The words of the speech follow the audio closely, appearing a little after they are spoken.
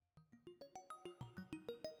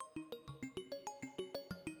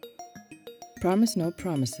Promise No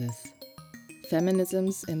Promises.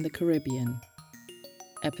 Feminisms in the Caribbean.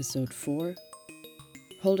 Episode 4.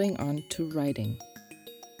 Holding on to writing.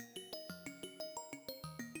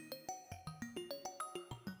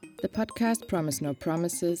 The podcast Promise No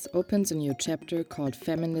Promises opens a new chapter called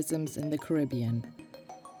Feminisms in the Caribbean.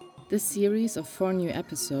 This series of 4 new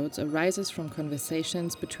episodes arises from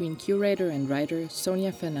conversations between curator and writer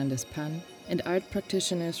Sonia Fernandez-Pan and art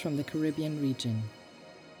practitioners from the Caribbean region.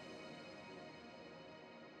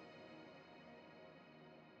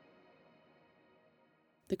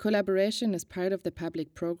 The collaboration is part of the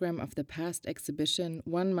public program of the past exhibition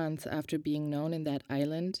 1 month after being known in that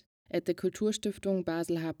island at the Kulturstiftung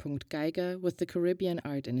Basel H. Geiger with the Caribbean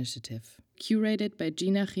Art Initiative, curated by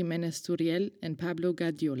Gina Jimenez Turiel and Pablo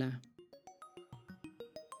Guardiola.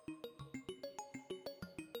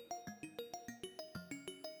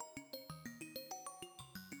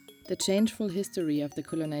 The changeful history of the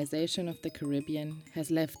colonization of the Caribbean has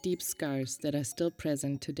left deep scars that are still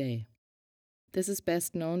present today. This is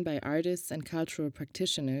best known by artists and cultural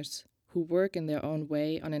practitioners who work in their own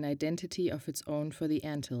way on an identity of its own for the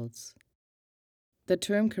Antilles. The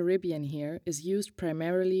term Caribbean here is used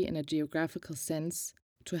primarily in a geographical sense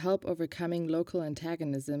to help overcoming local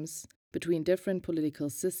antagonisms between different political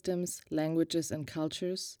systems, languages, and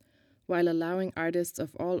cultures, while allowing artists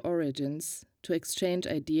of all origins to exchange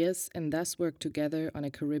ideas and thus work together on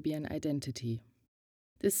a Caribbean identity.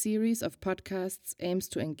 This series of podcasts aims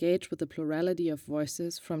to engage with the plurality of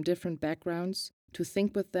voices from different backgrounds to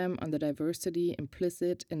think with them on the diversity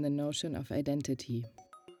implicit in the notion of identity.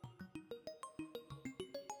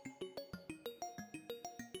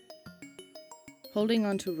 Holding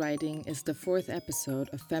On to Writing is the 4th episode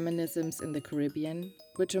of Feminisms in the Caribbean,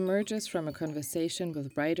 which emerges from a conversation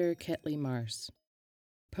with writer Kathleen Mars.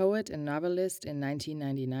 Poet and novelist in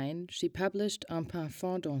 1999, she published Un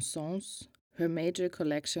Parfum d'Encens, her major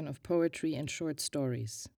collection of poetry and short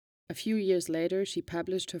stories. A few years later, she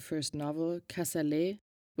published her first novel, Cassale,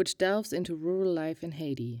 which delves into rural life in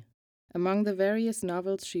Haiti. Among the various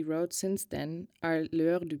novels she wrote since then are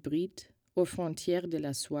L'heure du bride, Aux frontières de la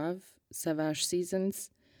soif, Savage Seasons,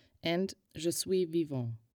 and Je suis vivant.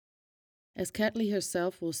 As Kathleen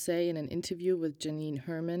herself will say in an interview with Janine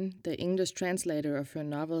Herman, the English translator of her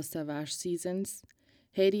novel Savage Seasons,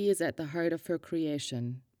 Haiti is at the heart of her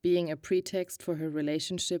creation, being a pretext for her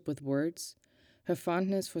relationship with words, her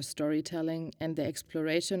fondness for storytelling, and the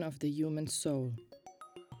exploration of the human soul.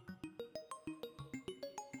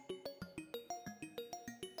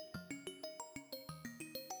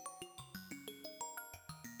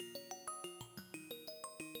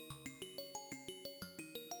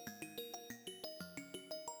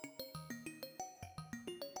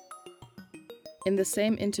 In the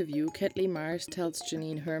same interview, Kathleen Mars tells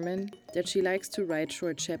Janine Herman that she likes to write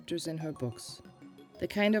short chapters in her books. The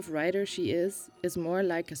kind of writer she is more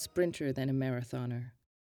like a sprinter than a marathoner.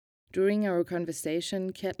 During our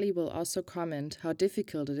conversation, Kathleen will also comment how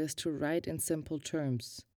difficult it is to write in simple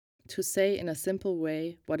terms, to say in a simple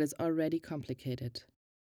way what is already complicated.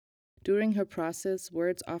 During her process,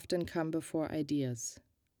 words often come before ideas.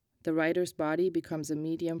 The writer's body becomes a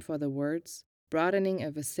medium for the words, broadening a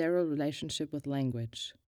visceral relationship with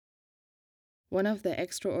language. One of the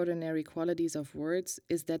extraordinary qualities of words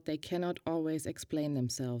is that they cannot always explain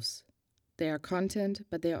themselves. They are content,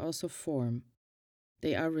 but they are also form.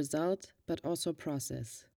 They are result, but also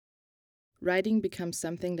process. Writing becomes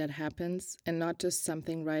something that happens and not just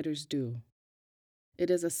something writers do. It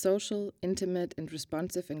is a social, intimate, and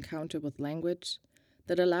responsive encounter with language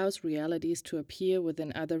that allows realities to appear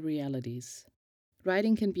within other realities.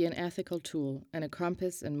 Writing can be an ethical tool and a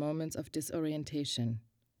compass in moments of disorientation.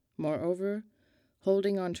 Moreover,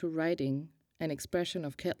 holding on to writing, an expression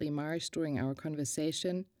of Kathleen Mars during our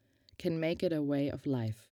conversation, can make it a way of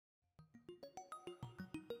life.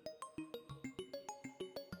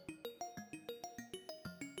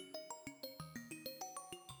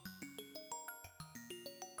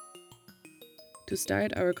 To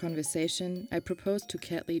start our conversation, I proposed to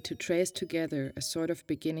Kathleen to trace together a sort of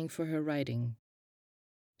beginning for her writing.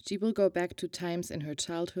 She will go back to times in her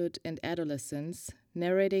childhood and adolescence,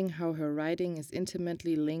 narrating how her writing is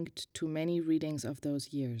intimately linked to many readings of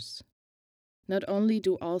those years. Not only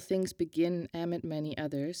do all things begin amid many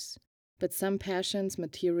others, but some passions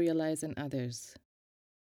materialize in others.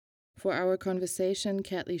 For our conversation,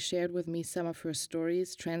 Kathleen shared with me some of her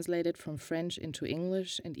stories translated from French into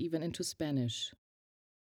English and even into Spanish.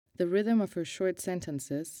 The rhythm of her short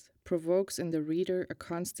sentences provokes in the reader a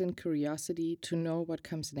constant curiosity to know what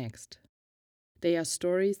comes next. They are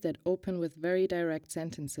stories that open with very direct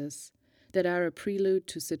sentences that are a prelude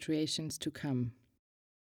to situations to come.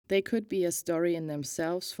 They could be a story in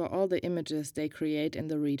themselves for all the images they create in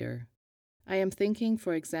the reader. I am thinking,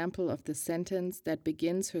 for example, of the sentence that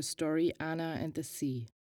begins her story, Anna and the Sea.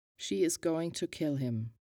 She is going to kill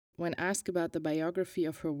him. When asked about the biography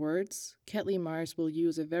of her words, Kathleen Mars will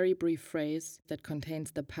use a very brief phrase that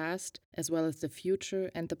contains the past as well as the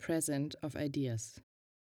future and the present of ideas.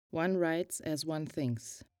 One writes as one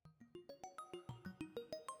thinks.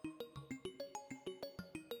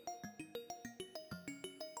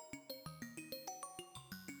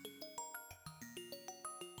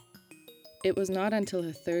 It was not until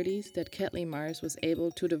her 30s that Kathleen Mars was able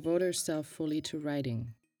to devote herself fully to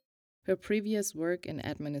writing. Her previous work in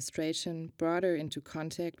administration brought her into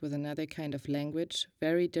contact with another kind of language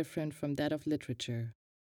very different from that of literature,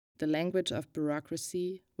 the language of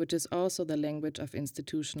bureaucracy, which is also the language of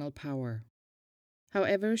institutional power.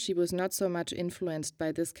 However, she was not so much influenced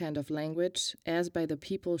by this kind of language as by the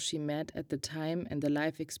people she met at the time and the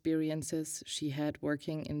life experiences she had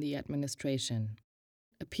working in the administration.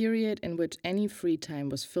 A period in which any free time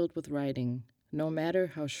was filled with writing, no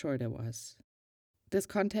matter how short it was. This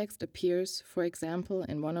context appears, for example,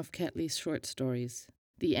 in one of Cattley's short stories,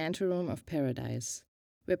 The Anteroom of Paradise,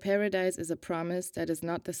 where paradise is a promise that is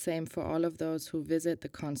not the same for all of those who visit the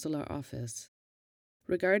consular office.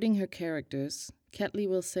 Regarding her characters, Cattley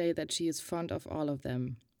will say that she is fond of all of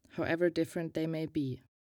them, however different they may be.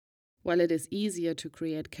 While it is easier to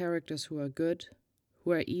create characters who are good,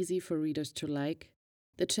 who are easy for readers to like,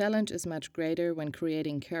 the challenge is much greater when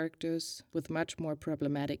creating characters with much more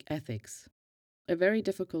problematic ethics. A very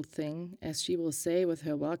difficult thing, as she will say with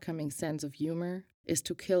her welcoming sense of humor, is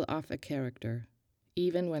to kill off a character,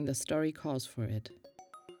 even when the story calls for it.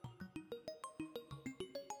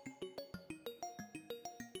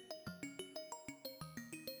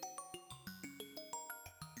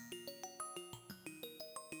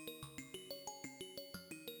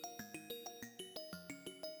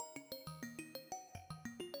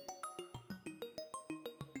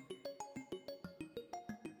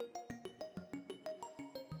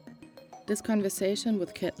 This conversation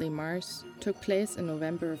with Kathleen Mars took place in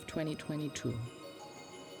November of 2022.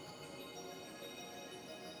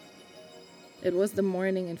 It was the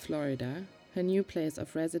morning in Florida, her new place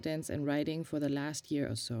of residence and writing for the last year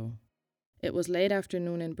or so. It was late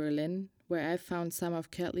afternoon in Berlin, where I found some of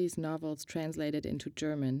Kathleen novels translated into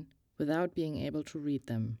German without being able to read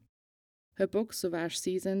them. Her book, Sauvage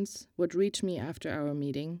Seasons, would reach me after our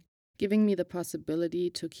meeting, giving me the possibility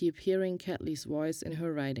to keep hearing Kathleen's voice in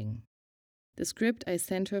her writing. The script I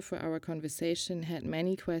sent her for our conversation had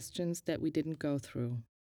many questions that we didn't go through.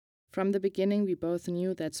 From the beginning, we both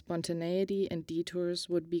knew that spontaneity and detours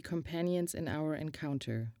would be companions in our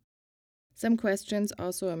encounter. Some questions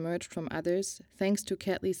also emerged from others, thanks to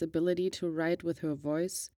Kathleen's ability to write with her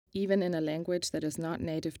voice, even in a language that is not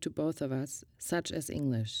native to both of us, such as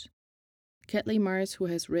English. Kathleen Mars, who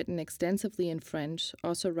has written extensively in French,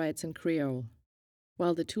 also writes in Creole.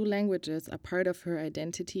 While the two languages are part of her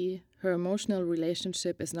identity, her emotional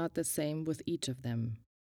relationship is not the same with each of them.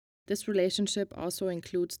 This relationship also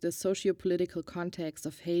includes the socio-political context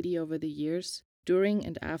of Haiti over the years, during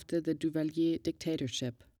and after the Duvalier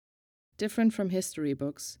dictatorship. Different from history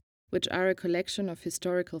books, which are a collection of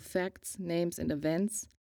historical facts, names, and events,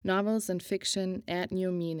 novels and fiction add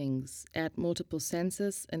new meanings, add multiple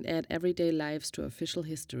senses, and add everyday lives to official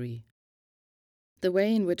history. The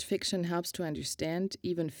way in which fiction helps to understand,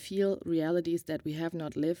 even feel, realities that we have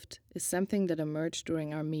not lived is something that emerged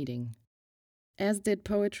during our meeting. As did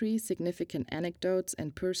poetry, significant anecdotes,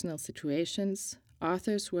 and personal situations,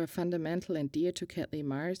 authors who are fundamental and dear to Kathleen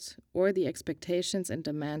Mars, or the expectations and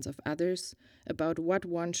demands of others about what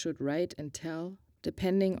one should write and tell,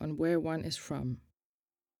 depending on where one is from.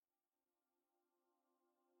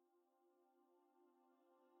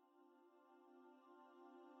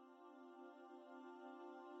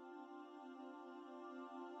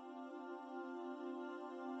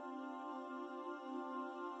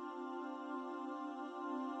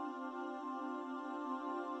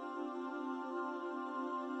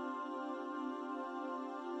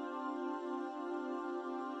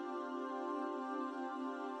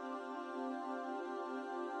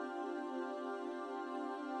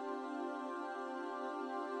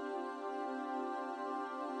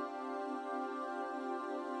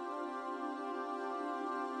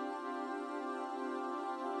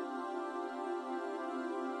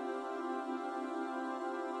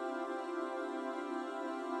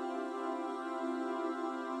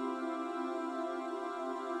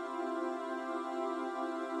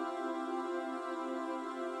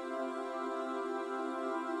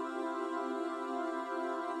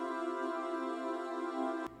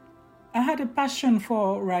 I had a passion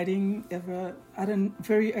for writing ever at a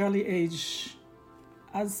very early age.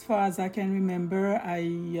 As far as I can remember,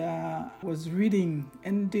 I was reading,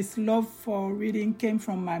 and this love for reading came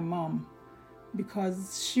from my mom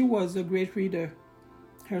because she was a great reader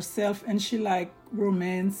herself, and she liked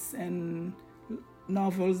romance and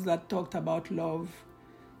novels that talked about love.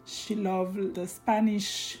 She loved the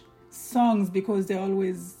Spanish songs because they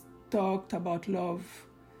always talked about love.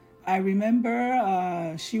 I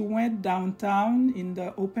remember she went downtown in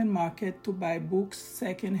the open market to buy books,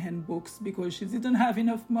 second-hand books, because she didn't have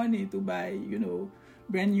enough money to buy,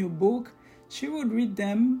 brand new book. She would read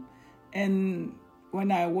them, and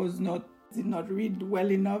when I did not read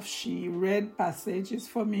well enough, she read passages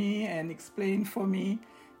for me and explained for me.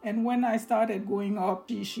 And when I started going up,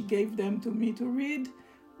 she gave them to me to read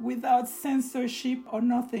without censorship or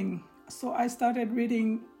nothing. So I started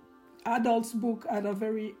reading adults' book at a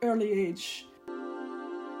very early age.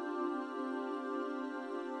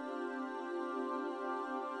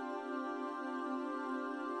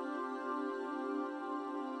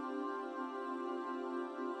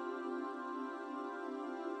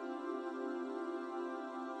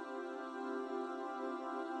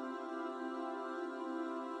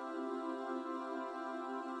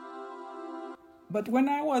 But when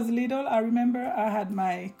I was little, I remember I had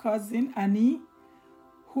my cousin Annie,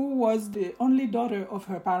 who was the only daughter of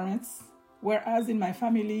her parents, whereas in my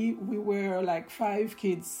family, we were like 5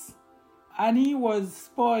 kids. Annie was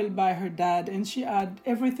spoiled by her dad, and she had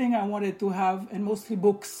everything I wanted to have, and mostly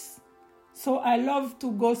books. So I loved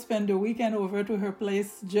to go spend the weekend over to her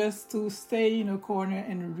place just to stay in a corner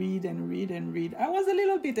and read and read and read. I was a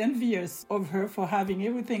little bit envious of her for having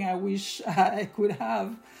everything I wish I could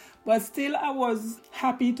have. But still, I was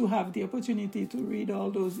happy to have the opportunity to read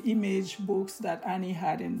all those image books that Annie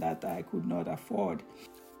had and that I could not afford.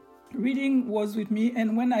 Reading was with me,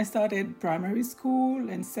 and when I started primary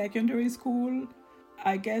school and secondary school,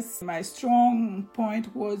 I guess my strong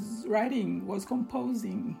point was writing, was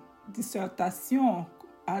composing, dissertation,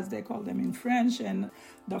 as they call them in French, and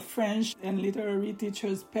the French and literary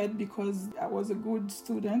teachers' pet because I was a good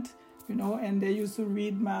student, and they used to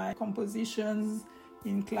read my compositions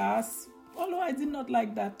in class, although I did not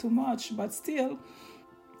like that too much, but still,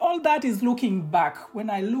 all that is looking back. When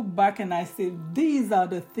I look back and I say, these are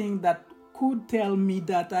the things that could tell me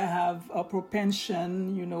that I have a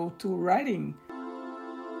propension, to writing.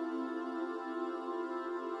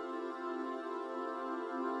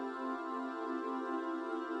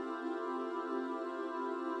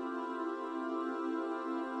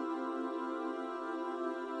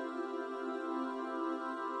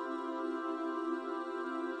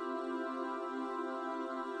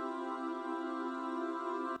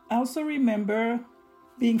 I also remember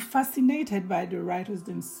being fascinated by the writers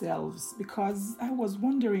themselves because I was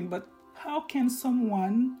wondering, but how can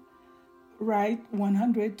someone write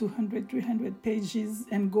 100, 200, 300 pages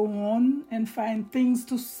and go on and find things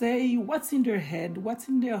to say? What's in their head? What's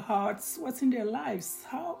in their hearts? What's in their lives?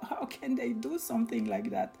 How can they do something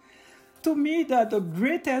like that? To me, the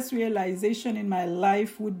greatest realization in my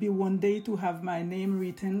life would be one day to have my name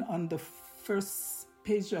written on the first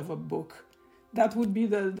page of a book. That would be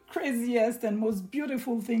the craziest and most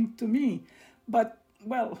beautiful thing to me. But,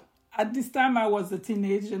 well, at this time I was a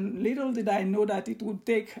teenager, and little did I know that it would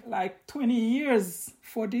take like 20 years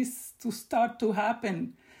for this to start to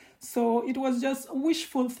happen. So it was just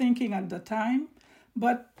wishful thinking at the time.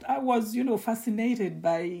 But I was, fascinated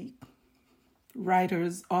by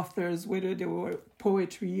writers, authors, whether they were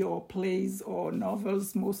poetry or plays or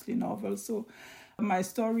novels, mostly novels. So my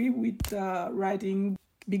story with writing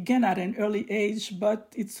began at an early age,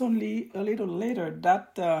 but it's only a little later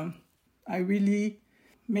that I really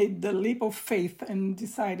made the leap of faith and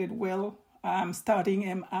decided, well, I'm starting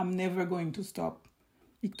and I'm never going to stop.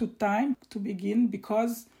 It took time to begin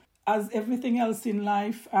because, as everything else in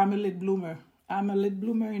life, I'm a late bloomer. I'm a late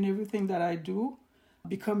bloomer in everything that I do.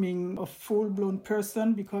 Becoming a full-blown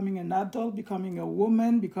person, becoming an adult, becoming a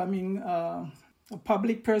woman, becoming a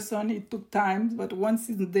public person, it took time, but once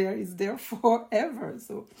it's there forever.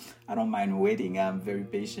 So I don't mind waiting. I'm very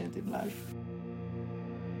patient in life.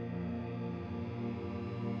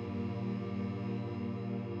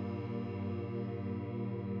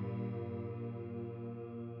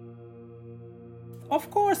 Of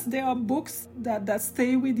course, there are books that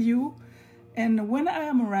stay with you. And when I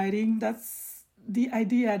am writing, that's the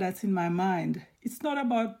idea that's in my mind. It's not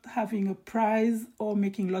about having a prize or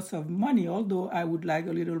making lots of money, although I would like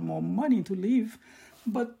a little more money to live.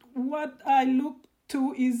 But what I look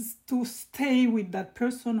Two is to stay with that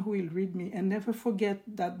person who will read me and never forget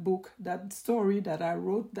that book, that story that I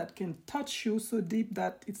wrote that can touch you so deep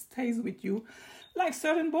that it stays with you. Like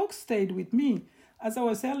certain books stayed with me. As I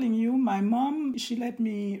was telling you, my mom, she let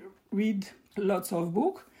me read lots of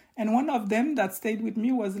books. And one of them that stayed with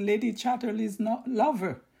me was Lady Chatterley's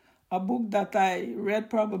Lover, a book that I read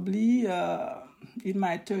probably in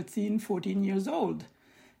my 13, 14 years old.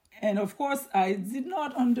 And of course, I did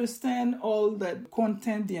not understand all the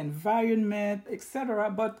content, the environment,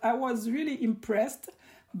 etc. But I was really impressed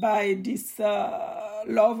by this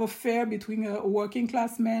love affair between a working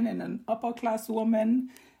class man and an upper class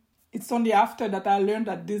woman. It's only after that I learned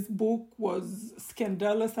that this book was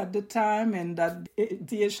scandalous at the time and that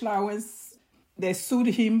D.H. Lawrence, they sued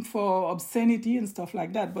him for obscenity and stuff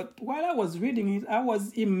like that. But while I was reading it, I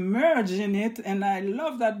was immersed in it and I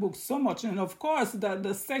loved that book so much. And of course,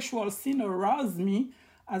 the sexual scene aroused me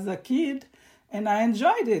as a kid and I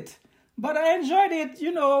enjoyed it. But I enjoyed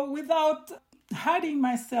it, without hiding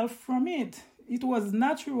myself from it. It was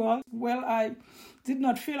natural. Well, I did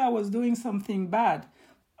not feel I was doing something bad.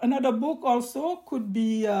 Another book also could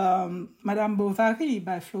be Madame Bovary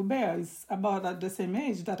by Flaubert. It's about at the same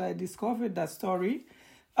age that I discovered that story.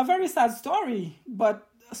 A very sad story, but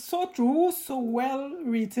so true, so well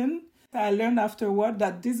written. I learned afterward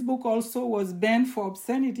that this book also was banned for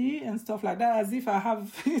obscenity and stuff like that, as if I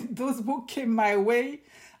have those books came my way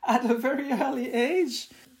at a very early age.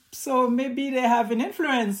 So maybe they have an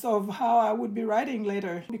influence of how I would be writing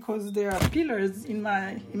later because they are pillars in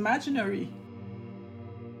my imaginary.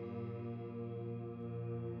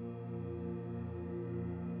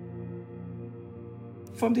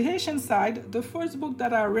 From the Haitian side, the first book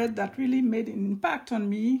that I read that really made an impact on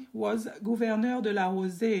me was Gouverneur de la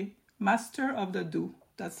Rosée, Master of the Dew.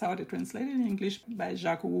 That's how they translated in English by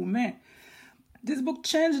Jacques Roumain. This book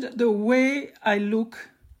changed the way I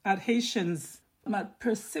look at Haitians, my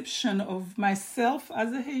perception of myself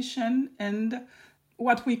as a Haitian and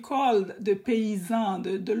what we called the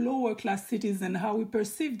paysans, the lower class citizen, how we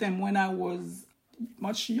perceived them when I was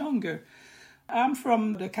much younger. I'm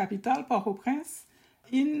from the capital, Port-au-Prince.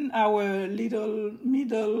 In our little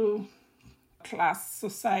middle class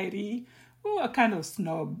society, we were kind of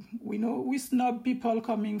snob. We snob people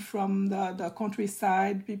coming from the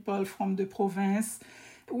countryside, people from the province.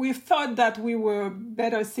 We thought that we were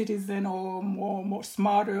better citizens or more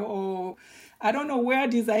smarter, or I don't know where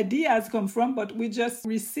these ideas come from, but we just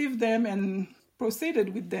received them and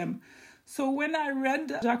proceeded with them. So when I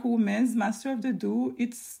read Jacques Roumain's Master of the Dew,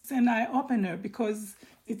 it's an eye-opener because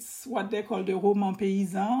it's what they call the roman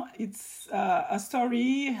paysan. It's a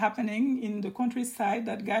story happening in the countryside,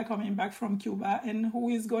 that guy coming back from Cuba and who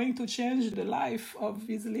is going to change the life of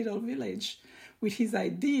his little village with his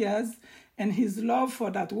ideas and his love for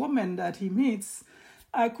that woman that he meets.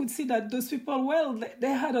 I could see that those people, well,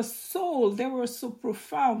 they had a soul. They were so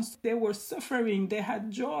profound. They were suffering. They had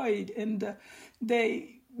joy. And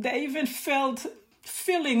they even felt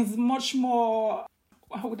feelings much more,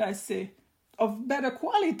 how would I say, of better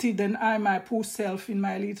quality than I, my poor self, in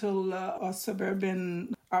my little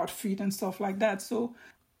suburban outfit and stuff like that. So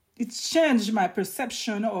it changed my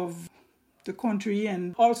perception of the country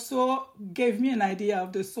and also gave me an idea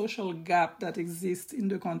of the social gap that exists in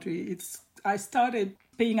the country. I started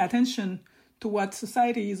paying attention to what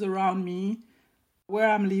society is around me, where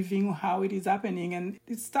I'm living, how it is happening. And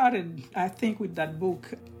it started, I think, with that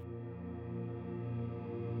book.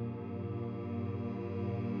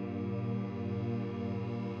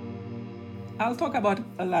 I'll talk about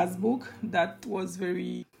a last book that was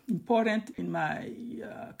very important in my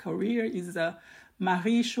career. Is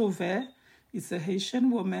Marie Chauvet. It's a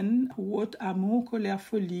Haitian woman who wrote Amour, Colère,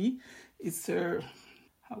 Folie. It's her,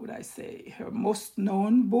 how would I say, her most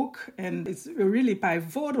known book, and it's a really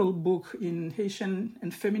pivotal book in Haitian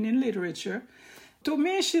and feminine literature. To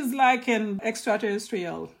me, she's like an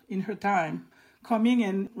extraterrestrial in her time, coming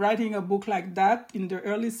and writing a book like that in the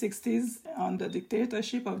early 60s on the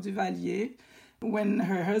dictatorship of Duvalier, when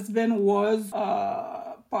her husband was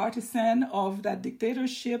a partisan of that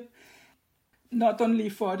dictatorship, not only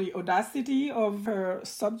for the audacity of her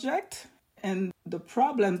subject and the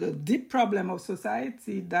problem, the deep problem of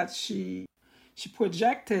society that she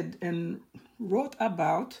projected and wrote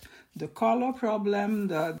about, the color problem,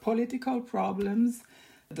 the political problems,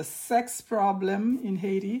 the sex problem in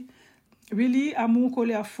Haiti. Really, Amour,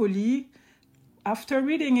 Colère, Folie. After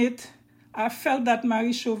reading it, I felt that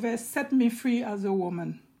Marie Chauvet set me free as a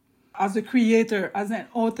woman, as a creator, as an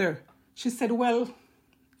author. She said, well,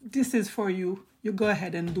 this is for you. You go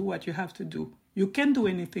ahead and do what you have to do. You can do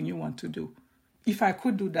anything you want to do. If I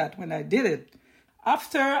could do that when I did it,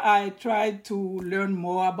 After I tried to learn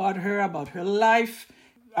more about her life,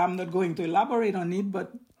 I'm not going to elaborate on it,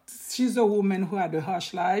 but she's a woman who had a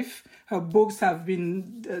harsh life. Her books have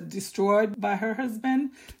been destroyed by her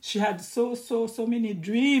husband. She had so many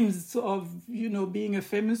dreams of, being a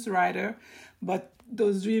famous writer, but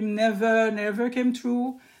those dreams never came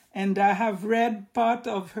true. And I have read part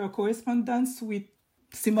of her correspondence with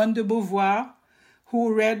Simone de Beauvoir,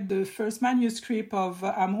 who read the first manuscript of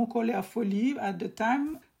Amour, Colère, Folie at the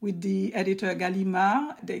time with the editor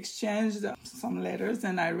Gallimard. They exchanged some letters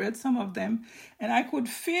and I read some of them. And I could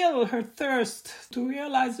feel her thirst to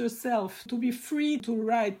realize herself, to be free to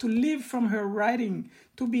write, to live from her writing,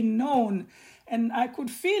 to be known. And I could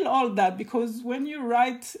feel all that because when you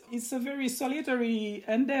write, it's a very solitary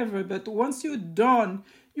endeavor. But once you're done,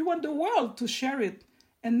 you want the world to share it.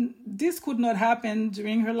 And this could not happen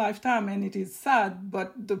during her lifetime, and it is sad,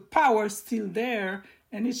 but the power is still there.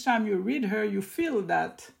 And each time you read her, you feel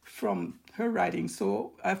that from her writing.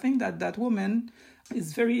 So I think that woman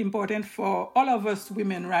is very important for all of us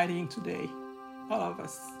women writing today. All of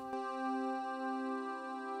us.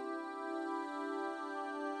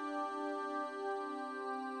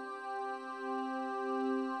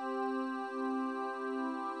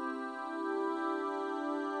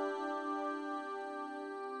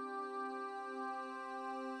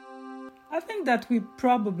 I think that we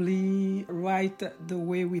probably write the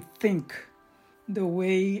way we think, the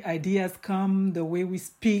way ideas come, the way we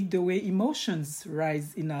speak, the way emotions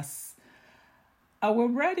rise in us. Our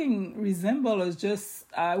writing resembles just,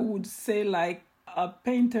 I would say, like a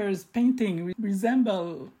painter's painting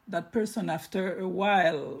resemble that person after a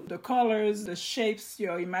while. The colors, the shapes,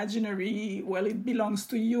 your imaginary, well, it belongs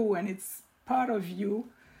to you and it's part of you.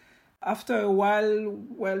 After a while,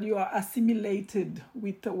 well, you are assimilated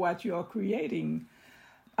with what you are creating.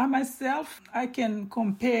 I myself, I can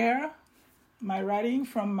compare my writing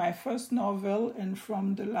from my first novel and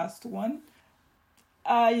from the last one.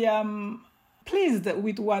 I am pleased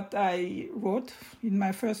with what I wrote in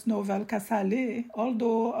my first novel, Casale,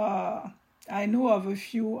 although I know of a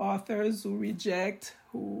few authors who reject,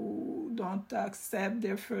 who don't accept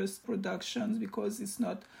their first productions because it's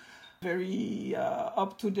not very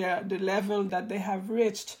up to the level that they have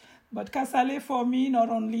reached. But Casale for me not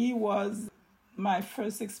only was my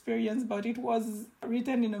first experience, but it was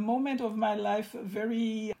written in a moment of my life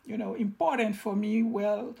very, important for me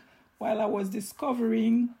while I was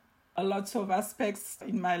discovering lots of aspects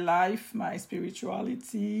in my life, my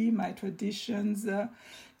spirituality, my traditions.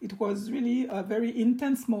 It was really a very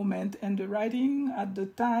intense moment, and the writing at the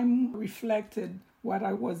time reflected what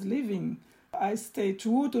I was living. I stayed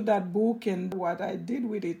true to that book and what I did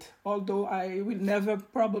with it, although I will never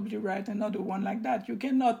probably write another one like that. You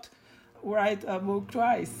cannot write a book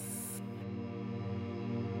twice.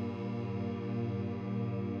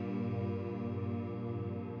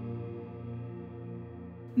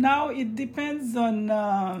 Now it depends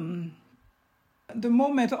on the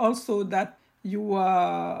moment also that you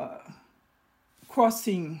are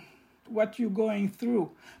crossing, what you're going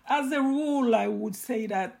through. As a rule, I would say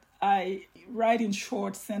that I write in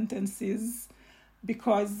short sentences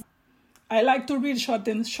because I like to read short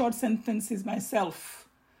sentences myself.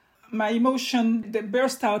 My emotion, they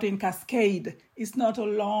burst out in cascade. It's not a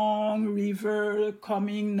long river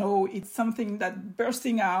coming. No, it's something that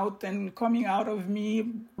bursting out and coming out of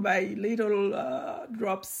me by little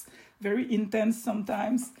drops, very intense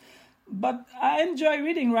sometimes. But I enjoy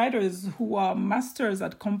reading writers who are masters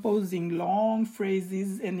at composing long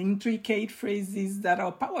phrases and intricate phrases that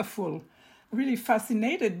are powerful. Really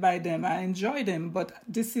fascinated by them. I enjoy them, but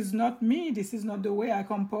this is not me. This is not the way I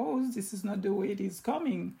compose. This is not the way it is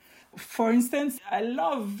coming. For instance, I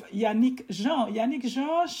love Yannick Jean. Yannick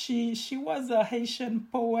Jean, she was a Haitian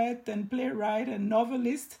poet and playwright and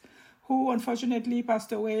novelist who unfortunately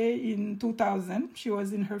passed away in 2000. She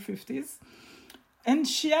was in her 50s. And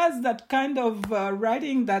she has that kind of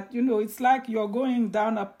writing that, it's like you're going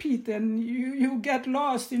down a pit and you get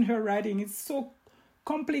lost in her writing. It's so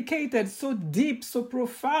complicated, so deep, so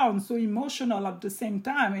profound, so emotional at the same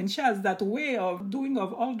time. And she has that way of doing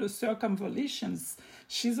of all the circumvolutions.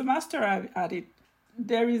 She's a master at it.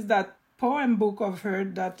 There is that poem book of her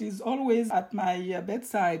that is always at my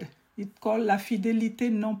bedside. It's called La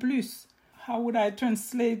Fidélité non plus. How would I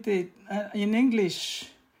translate it in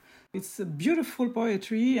English? It's a beautiful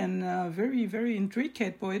poetry and very, very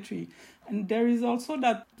intricate poetry. And there is also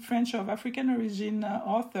that French of African origin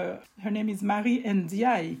author. Her name is Marie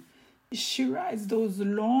Ndiaye. She writes those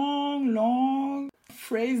long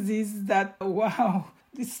phrases that, wow,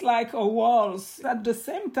 It's like a waltz. At the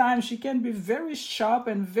same time, she can be very sharp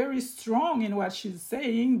and very strong in what she's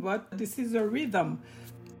saying, but this is a rhythm.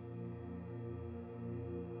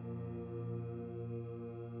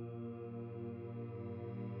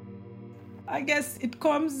 I guess it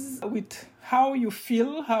comes with how you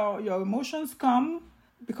feel, how your emotions come,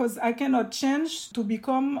 because I cannot change to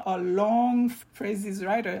become a long phrases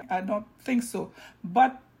writer. I don't think so.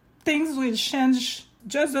 But things will change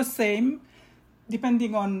just the same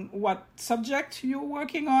depending on what subject you're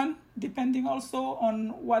working on, depending also on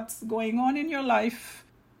what's going on in your life.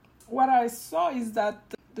 What I saw is that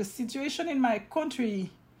the situation in my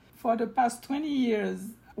country for the past 20 years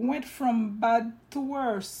went from bad to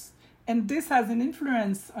worse. And this has an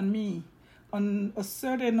influence on me, on a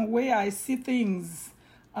certain way I see things,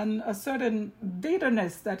 on a certain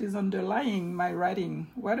bitterness that is underlying my writing.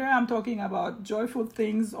 Whether I'm talking about joyful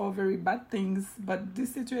things or very bad things, but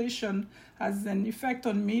this situation has an effect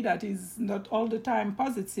on me that is not all the time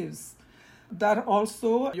positives. That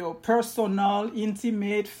also your personal,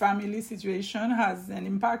 intimate, family situation has an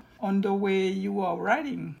impact on the way you are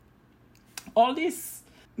writing. All this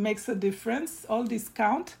makes a difference, all this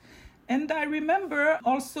count. And I remember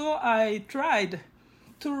also I tried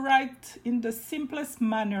to write in the simplest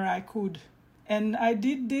manner I could. And I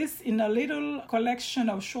did this in a little collection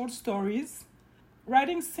of short stories.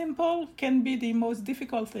 Writing simple can be the most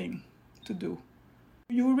difficult thing to do.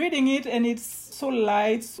 You're reading it and it's so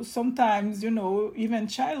light, sometimes, even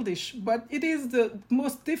childish, but it is the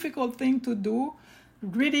most difficult thing to do,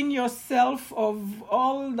 reading yourself of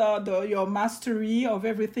all your mastery of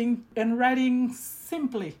everything and writing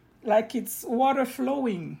simply, like it's water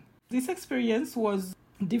flowing. This experience was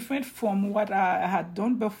different from what I had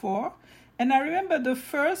done before. And I remember the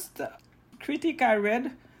first critique I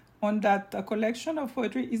read on that collection of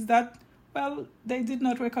poetry is that, well, they did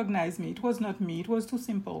not recognize me. It was not me. It was too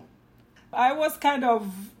simple. I was kind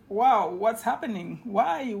of, wow, what's happening?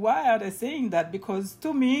 Why are they saying that? Because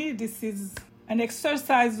to me, this is an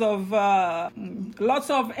exercise of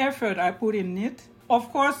lots of effort I put in it.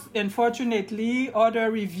 Of course, unfortunately, other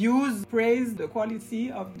reviews praised the quality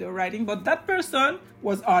of the writing, but that person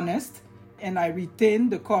was honest, and I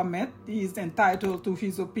retained the comment. He is entitled to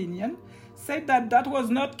his opinion. Said that was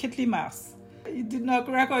not Kathleen Mars. He did not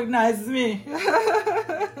recognize me.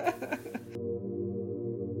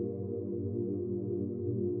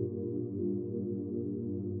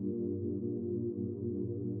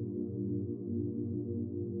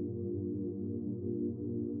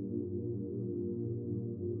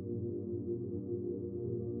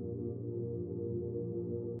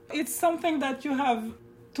 It's something that you have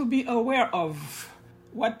to be aware of.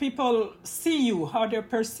 What people see you, how they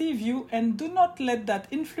perceive you, and do not let that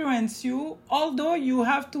influence you, although you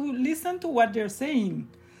have to listen to what they're saying.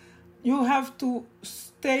 You have to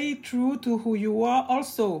stay true to who you are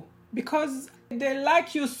also, because they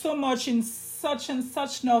like you so much in such and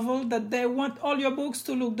such novel that they want all your books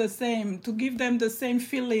to look the same, to give them the same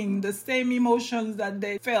feeling, the same emotions that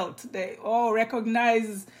they felt. They all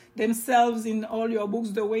recognize themselves in all your books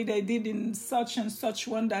the way they did in such and such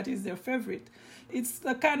one that is their favorite. It's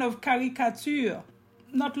a kind of caricature.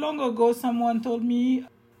 Not long ago, someone told me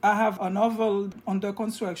I have a novel under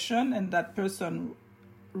construction, and that person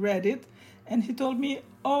read it, and he told me,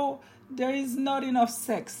 oh, there is not enough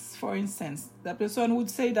sex, for instance. That person would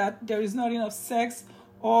say that there is not enough sex,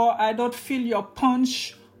 or I don't feel your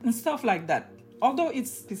punch, and stuff like that. Although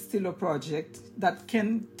it's still a project that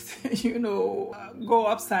can, go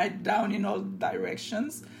upside down in all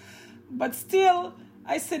directions. But still,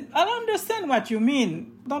 I said, I understand what you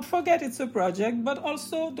mean. Don't forget it's a project, but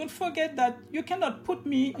also don't forget that you cannot put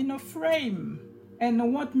me in a frame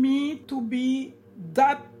and want me to be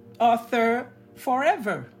that author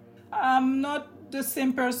forever. I'm not the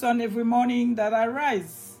same person every morning that I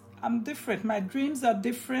rise. I'm different. My dreams are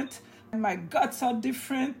different. My guts are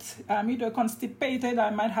different. I'm either constipated, I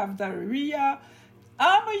might have diarrhea.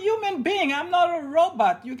 I'm a human being. I'm not a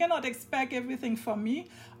robot. You cannot expect everything from me.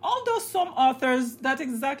 Although some authors, that's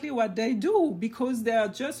exactly what they do, because they are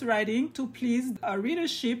just writing to please a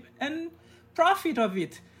readership and profit of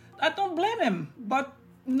it. I don't blame them, but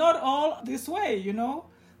not all this way,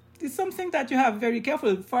 It's something that you have very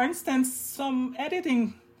careful. For instance, some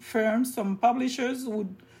editing firms, some publishers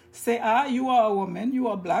would say, you are a woman, you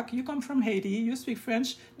are black, you come from Haiti, you speak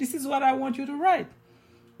French, this is what I want you to write.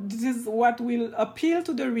 This is what will appeal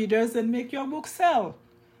to the readers and make your book sell.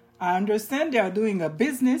 I understand they are doing a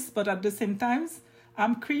business, but at the same time,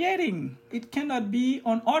 I'm creating. It cannot be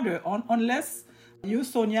on order, unless you,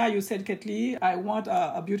 Sonia, you said, Kathleen, I want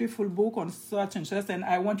a beautiful book on such and such, and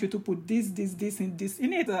I want you to put this, and this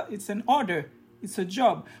in it. It's an order. It's a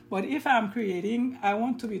job. But if I'm creating, I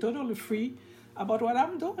want to be totally free about what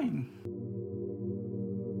I'm doing.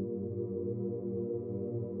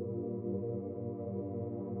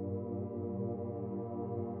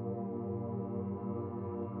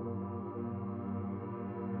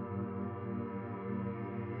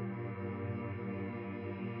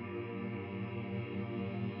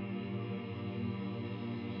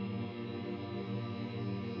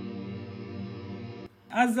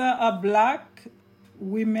 As a black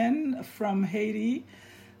woman from Haiti,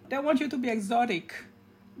 they want you to be exotic.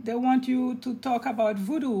 They want you to talk about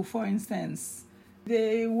voodoo, for instance.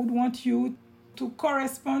 They would want you to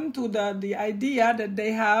correspond to the idea that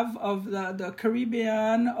they have of the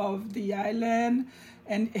Caribbean, of the island,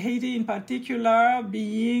 and Haiti in particular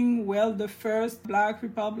being, well, the first black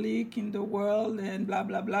republic in the world and blah,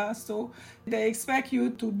 blah, blah. So they expect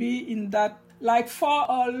you to be in that. Like for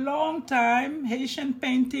a long time, Haitian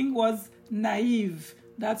painting was naive.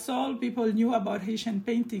 That's all people knew about Haitian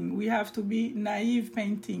painting. We have to be naive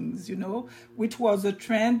paintings, which was a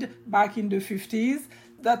trend back in the 50s.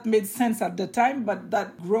 That made sense at the time, but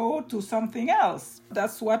that grew to something else.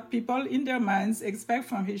 That's what people in their minds expect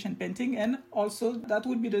from Haitian painting, and also that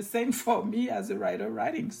would be the same for me as a writer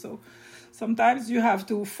writing. So sometimes you have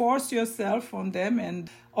to force yourself on them,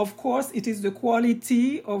 and of course it is the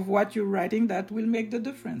quality of what you're writing that will make the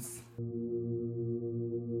difference.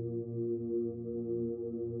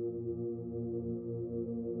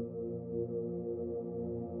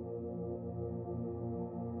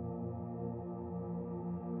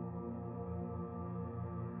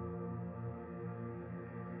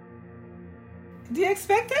 The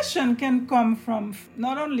expectation can come from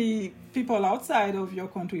not only people outside of your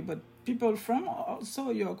country, but people from also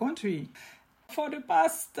your country. For the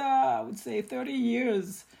past, I would say, 30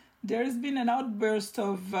 years, there has been an outburst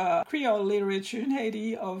of Creole literature in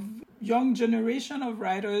Haiti, of young generation of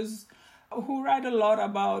writers who write a lot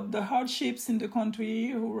about the hardships in the country,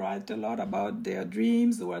 who write a lot about their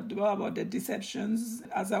dreams, who write a lot about their deceptions.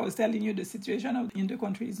 As I was telling you, the situation in the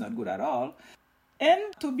country is not good at all.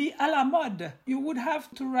 And to be à la mode, you would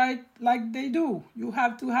have to write like they do. You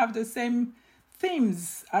have to have the same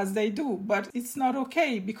themes as they do, but it's not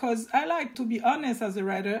okay because I like to be honest as a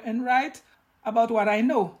writer and write about what I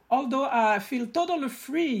know. Although I feel totally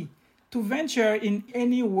free to venture in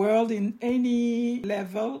any world, in any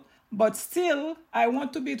level, but still I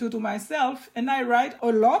want to be true to myself, and I write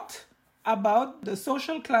a lot about the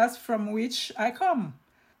social class from which I come.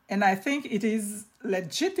 And I think it is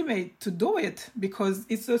legitimate to do it because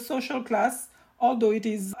it's a social class, although it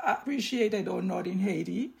is appreciated or not in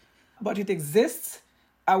Haiti, but it exists.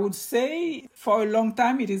 I would say for a long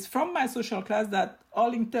time it is from my social class that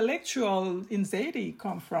all intellectuals in Haiti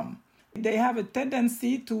come from. They have a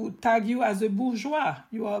tendency to tag you as a bourgeois.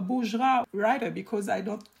 You are a bourgeois writer because I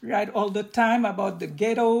don't write all the time about the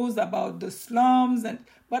ghettos, about the slums,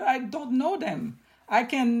 but I don't know them. I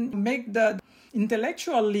can make the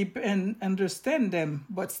intellectual leap and understand them,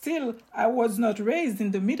 but still I was not raised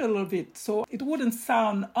in the middle of it, so it wouldn't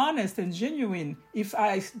sound honest and genuine if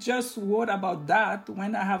I just wrote about that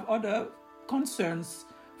when I have other concerns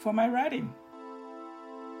for my writing.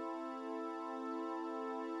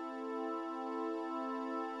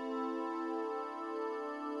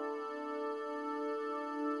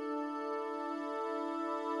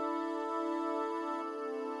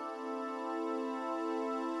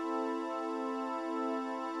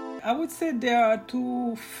 I would say there are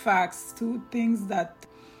two things that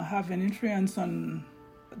have an influence on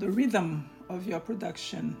the rhythm of your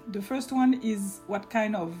production. The first one is what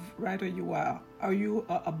kind of writer you are. Are you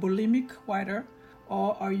a bulimic writer,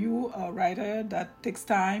 or are you a writer that takes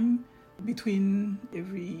time between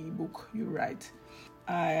every book you write?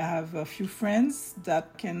 I have a few friends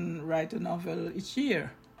that can write a novel each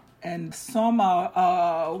year. And some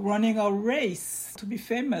are running a race to be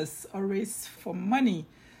famous, a race for money.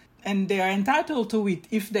 And they are entitled to it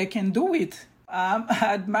if they can do it. I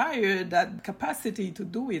admire that capacity to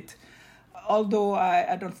do it. Although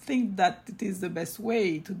I don't think that it is the best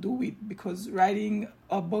way to do it, because writing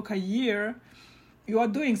a book a year, you are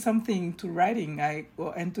doing something to writing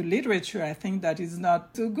and to literature. I think that is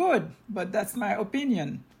not too good, but that's my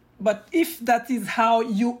opinion. But if that is how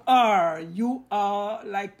you are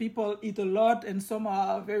like people eat a lot and some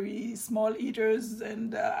are very small eaters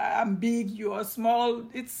and I'm big, you are small.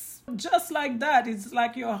 It's just like that. It's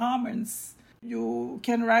like your hormones. You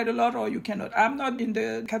can write a lot or you cannot. I'm not in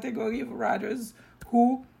the category of writers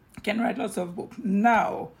who can write lots of books.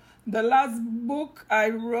 Now, the last book I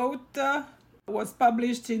wrote was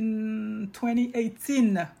published in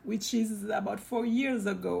 2018, which is about 4 years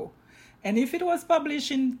ago. And if it was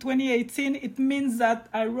published in 2018, it means that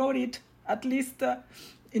I wrote it at least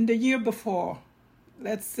in the year before.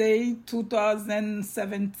 Let's say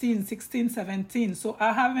 2017, 16, 17. So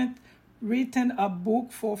I haven't written a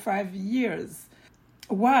book for 5 years.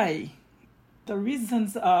 Why? The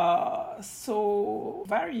reasons are so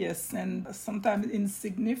various and sometimes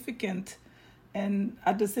insignificant and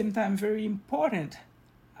at the same time very important.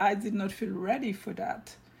 I did not feel ready for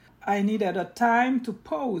that. I needed a time to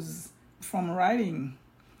pause from writing,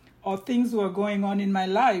 or things were going on in my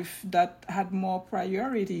life that had more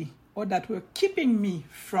priority or that were keeping me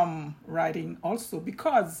from writing also,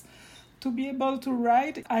 because to be able to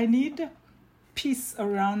write, I need peace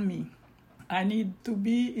around me. I need to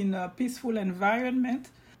be in a peaceful environment.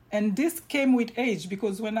 And this came with age,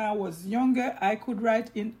 because when I was younger, I could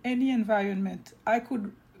write in any environment. I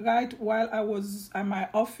could write while I was at my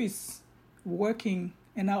office working,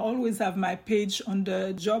 and I always have my page on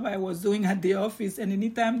the job I was doing at the office. And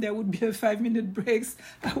anytime there would be a 5-minute breaks,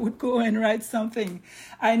 I would go and write something.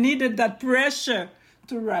 I needed that pressure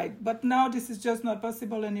to write. But now this is just not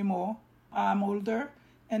possible anymore. I'm older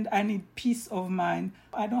and I need peace of mind.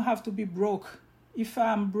 I don't have to be broke. If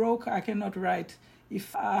I'm broke, I cannot write.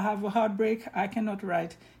 If I have a heartbreak, I cannot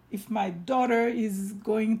write. If my daughter is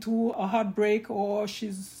going through a heartbreak, or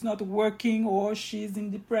she's not working, or she's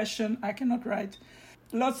in depression, I cannot write.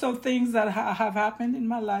 Lots of things that have happened in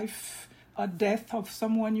my life, a death of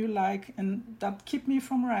someone you like, and that keep me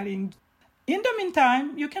from writing. In the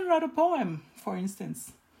meantime, you can write a poem, for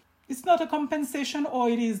instance. It's not a compensation, or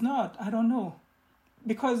it is not, I don't know.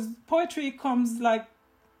 Because poetry comes like,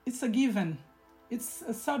 it's a given. It's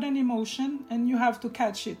a sudden emotion and you have to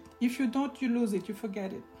catch it. If you don't, you lose it, you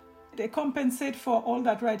forget it. They compensate for all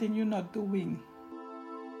that writing you're not doing.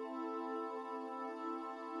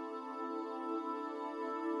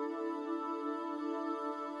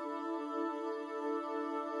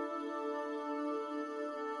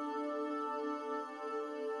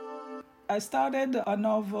 I started a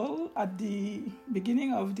novel at the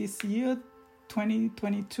beginning of this year,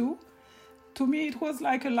 2022. To me, it was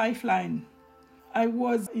like a lifeline. I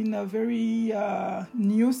was in a very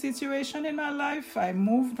new situation in my life. I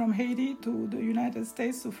moved from Haiti to the United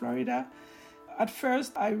States, to Florida. At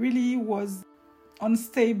first, I really was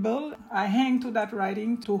unstable. I hang to that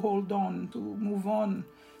writing to hold on, to move on,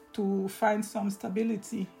 to find some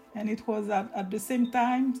stability. And it was at the same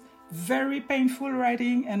time very painful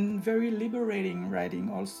writing and very liberating writing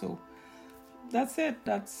also. That's it.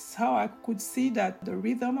 That's how I could see that the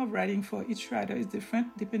rhythm of writing for each writer is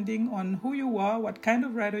different depending on who you are, what kind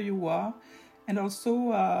of writer you are, and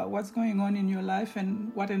also what's going on in your life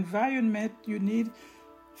and what environment you need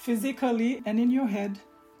physically and in your head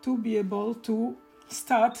to be able to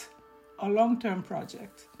start a long-term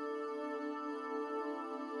project.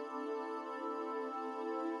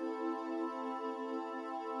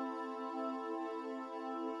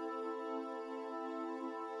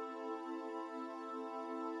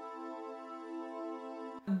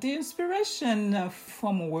 The inspiration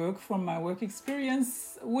from my work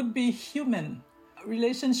experience, would be human.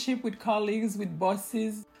 Relationship with colleagues, with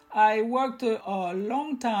bosses. I worked a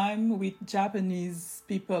long time with Japanese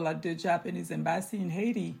people at the Japanese embassy in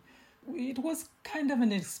Haiti. It was kind of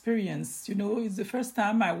an experience. It's the first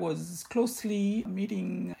time I was closely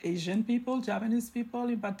meeting Asian people, Japanese people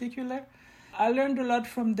in particular. I learned a lot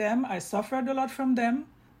from them. I suffered a lot from them,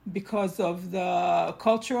 because of the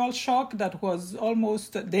cultural shock that was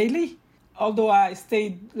almost daily. Although I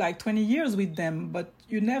stayed like 20 years with them, but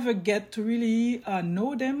you never get to really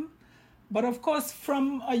know them. But of course,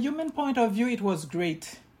 from a human point of view, it was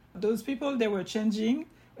great. Those people, they were changing.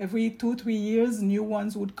 Every 2-3 years, new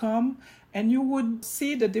ones would come. And you would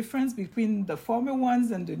see the difference between the former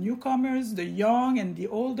ones and the newcomers, the young and the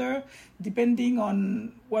older, depending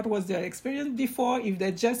on what was their experience before, if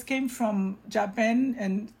they just came from Japan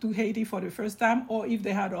and to Haiti for the first time, or if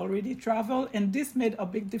they had already traveled. And this made a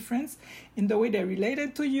big difference in the way they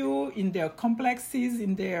related to you, in their complexes,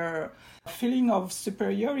 in their feeling of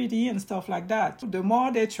superiority and stuff like that. The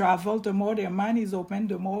more they travel, the more their mind is open,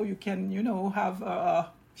 the more you can, have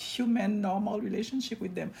a human, normal relationship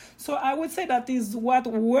with them. So I would say that is what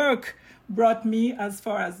work brought me as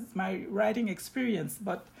far as my writing experience.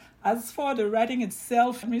 But as for the writing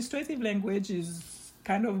itself, administrative language is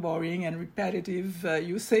kind of boring and repetitive.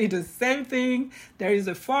 You say the same thing. There is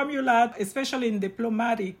a formula, especially in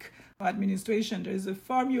diplomatic administration. There is a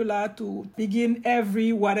formula to begin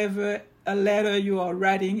every whatever a letter you are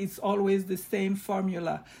writing. It's always the same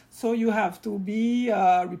formula. So you have to be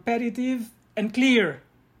repetitive and clear.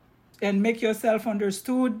 and make yourself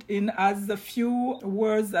understood in as a few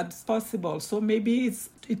words as possible. So maybe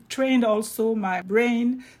it trained also my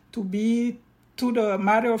brain to be to the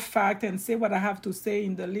matter of fact and say what I have to say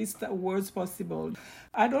in the least words possible.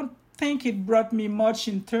 I don't think it brought me much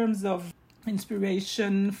in terms of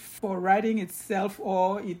inspiration for writing itself,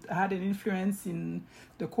 or it had an influence in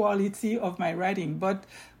the quality of my writing. But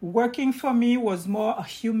working for me was more a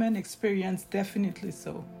human experience, definitely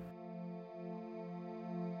so.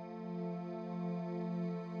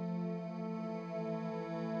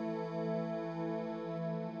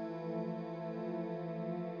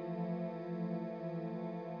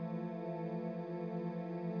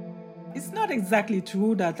 It's not exactly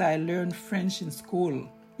true that I learned French in school.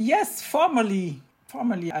 Yes, formally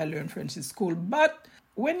I learned French in school, but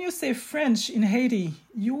when you say French in Haiti,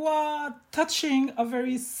 you are touching a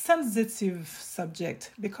very sensitive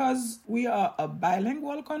subject because we are a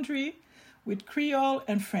bilingual country with Creole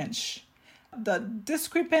and French. The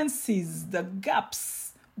discrepancies, the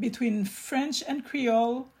gaps between French and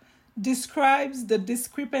Creole describes the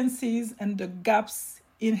discrepancies and the gaps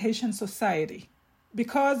in Haitian society.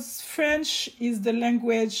 Because French is the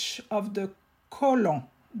language of the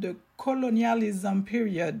the colonialism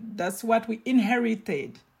period. That's what we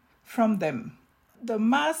inherited from them. The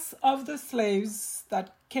mass of the slaves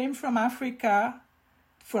that came from Africa,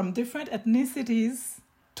 from different ethnicities,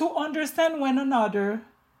 to understand one another,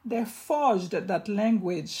 they forged that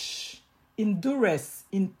language in duress,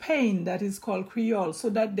 in pain, that is called Creole, so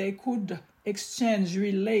that they could exchange,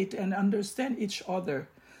 relate, and understand each other.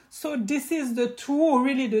 So this is the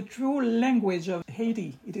true language of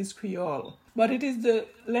Haiti. It is Creole. But it is the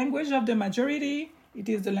language of the majority. It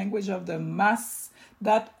is the language of the mass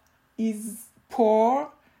that is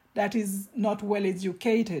poor, that is not well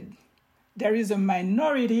educated. There is a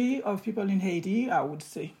minority of people in Haiti, I would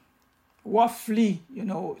say, roughly,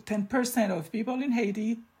 10% of people in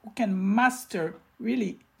Haiti who can master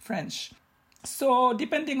really French. So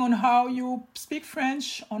depending on how you speak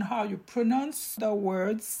French, on how you pronounce the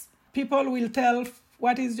words, people will tell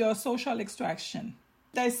what is your social extraction.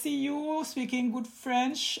 I see you speaking good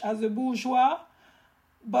French as a bourgeois,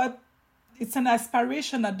 but it's an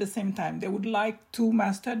aspiration at the same time. They would like to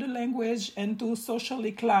master the language and to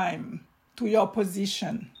socially climb to your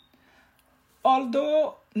position.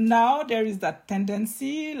 Although now there is that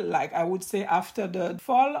tendency, like I would say after the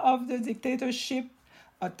fall of the dictatorship,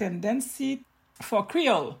 a tendency for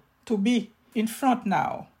Creole to be in front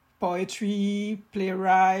now. Poetry,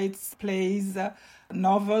 playwrights, plays,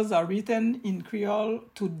 novels are written in Creole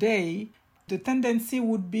today. The tendency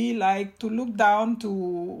would be like to look down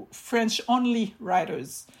to French-only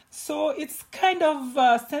writers. So it's kind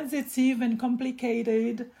of sensitive and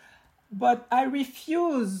complicated, but I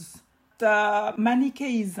refuse the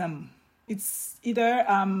Manichaeism. It's either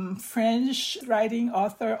I'm French writing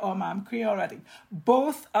author or I'm Creole writing.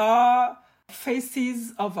 Both are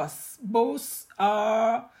faces of us. Both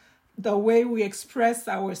are the way we express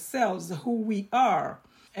ourselves, who we are.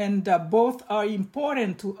 And both are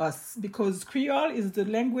important to us because Creole is the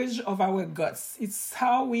language of our guts. It's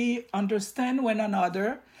how we understand one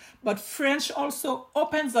another. But French also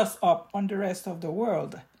opens us up on the rest of the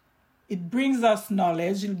world. It brings us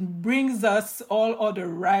knowledge. It brings us all other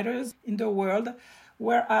writers in the world,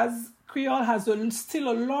 whereas Creole has still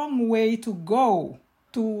a long way to go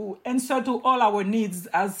to answer to all our needs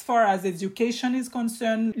as far as education is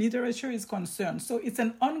concerned, literature is concerned. So it's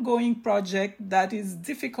an ongoing project that is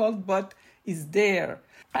difficult, but is there.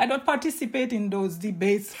 I don't participate in those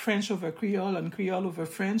debates, French over Creole and Creole over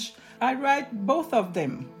French. I write both of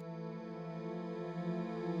them.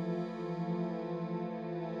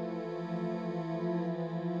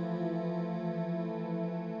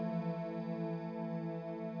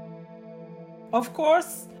 Of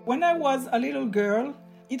course, when I was a little girl,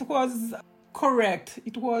 it was correct.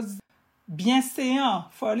 It was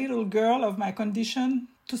bienséant for a little girl of my condition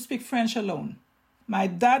to speak French alone. My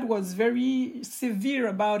dad was very severe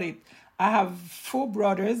about it. I have 4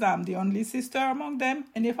 brothers. I'm the only sister among them.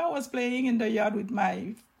 And if I was playing in the yard with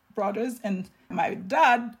my brothers and my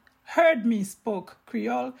dad heard me spoke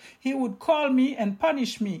Creole, he would call me and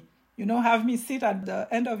punish me. Have me sit at the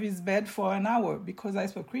end of his bed for an hour because I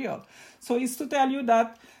spoke Creole. So it's to tell you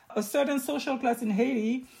that a certain social class in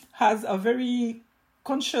Haiti has a very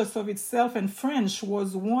conscious of itself, and French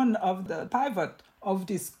was one of the pivot of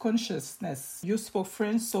this consciousness. You spoke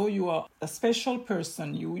French, so you are a special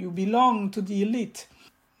person. You belong to the elite.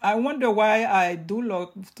 I wonder why I do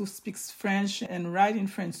love to speak French and write in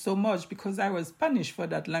French so much, because I was punished for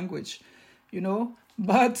that language,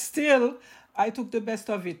 But still, I took the best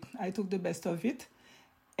of it.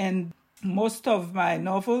 And Most of my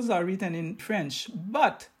novels are written in French.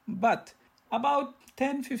 But about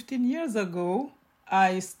 10, 15 years ago,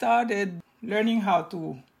 I started learning how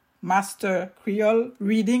to master Creole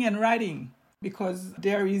reading and writing, because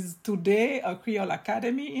there is today a Creole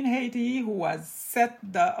Academy in Haiti who has set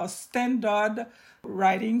a standard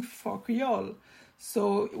writing for Creole.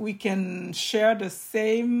 So we can share the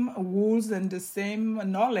same rules and the same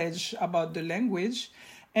knowledge about the language.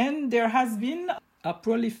 And there has been a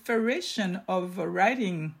proliferation of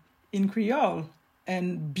writing in Creole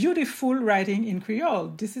and beautiful writing in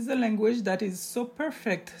Creole. This is a language that is so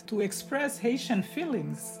perfect to express Haitian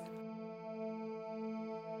feelings.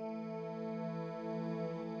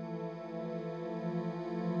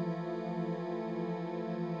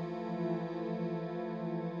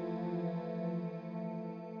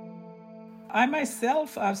 I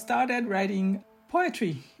myself have started writing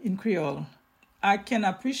poetry in Creole. I can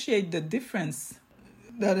appreciate the difference,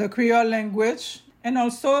 the Creole language, and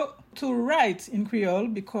also to write in Creole,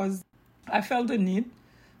 because I felt the need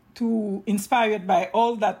to, inspired by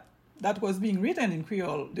all that was being written in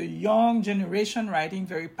Creole, the young generation writing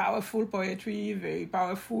very powerful poetry, very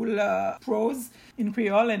powerful prose in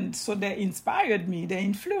Creole, and so they inspired me, they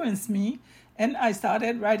influenced me, and I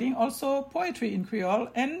started writing also poetry in Creole,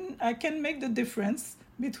 and I can make the difference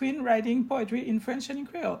between writing poetry in French and in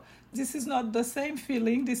Creole. This is not the same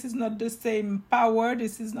feeling, this is not the same power,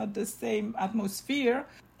 this is not the same atmosphere.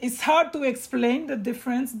 It's hard to explain the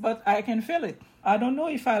difference, but I can feel it. I don't know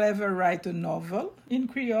if I'll ever write a novel in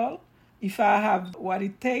Creole, if I have what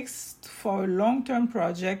it takes for a long-term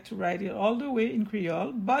project to write it all the way in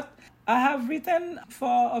Creole, but I have written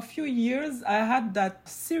for a few years. I had that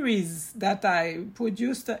series that I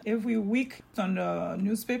produced every week on a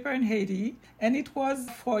newspaper in Haiti, and it was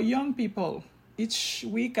for young people. Each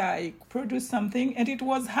week I produced something, and it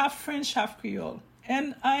was half French, half Creole.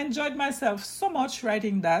 And I enjoyed myself so much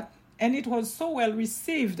writing that, and it was so well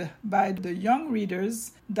received by the young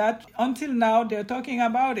readers that until now they're talking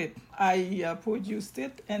about it. I produced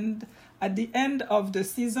it, and at the end of the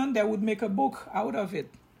season they would make a book out of it.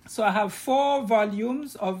 So I have 4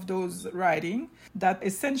 volumes of those writing that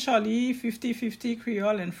essentially 50-50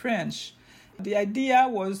 Creole and French. The idea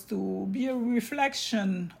was to be a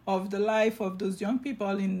reflection of the life of those young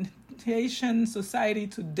people in Haitian society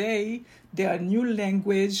today, their new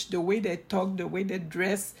language, the way they talk, the way they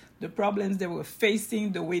dress, the problems they were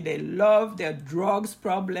facing, the way they love, their drugs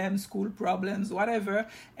problems, school problems, whatever,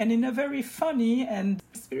 and in a very funny and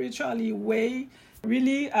spiritually way.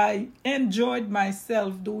 Really, I enjoyed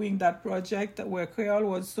myself doing that project where Creole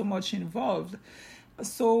was so much involved.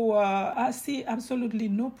 So I see absolutely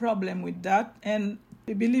no problem with that. And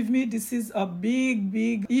believe me, this is a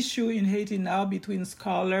big issue in Haiti now between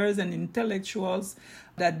scholars and intellectuals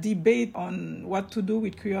that debate on what to do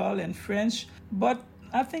with Creole and French. But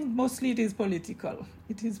I think mostly it is political.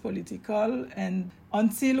 It is political, and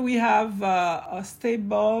until we have a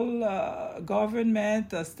stable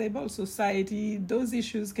government, a stable society, those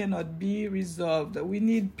issues cannot be resolved. We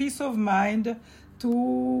need peace of mind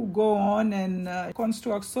to go on and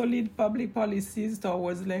construct solid public policies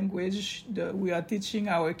towards language that we are teaching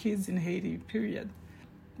our kids in Haiti, period.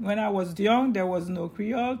 When I was young, there was no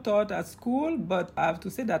Creole taught at school, but I have to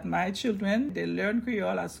say that my children, they learn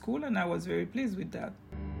Creole at school, and I was very pleased with that.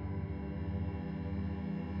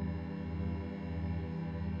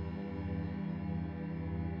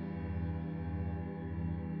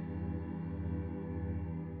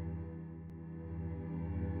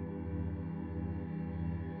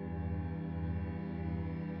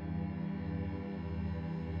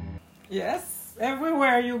 Yes,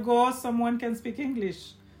 everywhere you go, someone can speak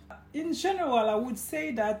English. In general, I would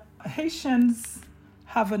say that Haitians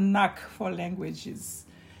have a knack for languages.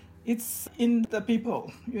 It's in the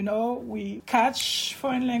people, we catch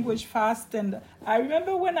foreign language fast. And I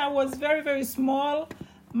remember when I was very small,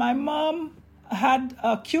 my mom had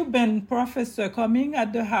a Cuban professor coming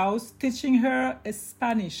at the house teaching her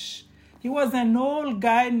Spanish. He was an old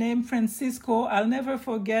guy named Francisco. I'll never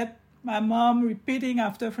forget my mom repeating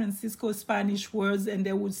after Francisco Spanish words, and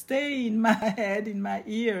they would stay in my head, in my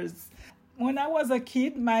ears. When I was a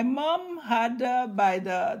kid, my mom had by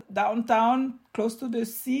the downtown, close to the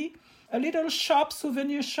sea, a little shop,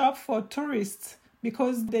 souvenir shop for tourists,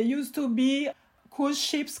 because there used to be cruise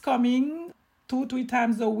ships coming 2-3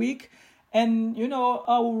 times a week. And,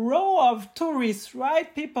 a row of tourists,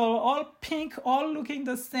 right? People, all pink, all looking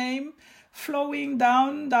the same, flowing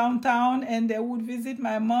downtown, and they would visit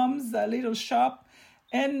my mom's little shop.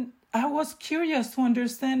 And I was curious to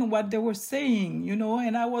understand what they were saying,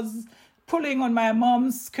 and I was pulling on my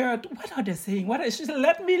mom's skirt. What are they saying? She said,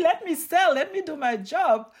 let me sell, let me do my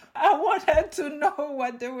job. I wanted to know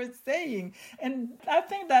what they were saying. And I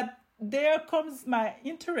think that there comes my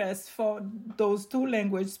interest for those two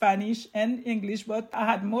languages, Spanish and English, but I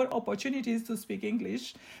had more opportunities to speak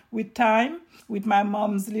English with time, with my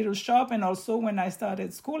mom's little shop, and also when I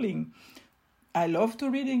started schooling. I love to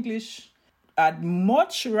read English. I'd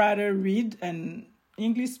much rather read an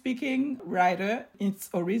English-speaking writer in its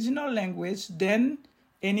original language than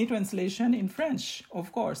any translation in French,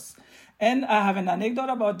 of course. And I have an anecdote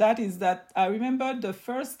about that, is that I remember the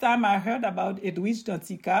first time I heard about Edwidge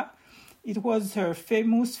Danticat. It was her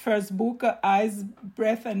famous first book, Eyes,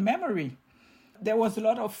 Breath, and Memory. There was a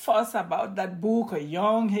lot of fuss about that book, a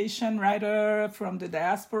young Haitian writer from the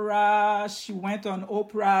diaspora. She went on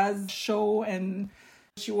Oprah's show and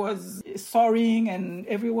she was soaring and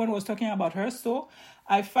everyone was talking about her. So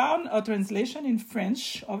I found a translation in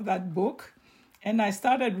French of that book and I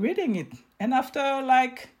started reading it. And after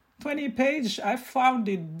like 20 pages, I found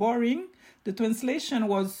it boring. The translation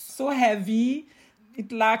was so heavy.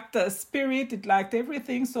 It lacked spirit, it lacked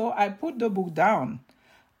everything, so I put the book down.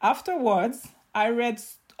 Afterwards, I read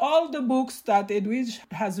all the books that Edwidge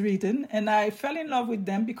has written, and I fell in love with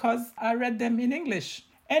them because I read them in English.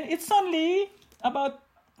 And it's only about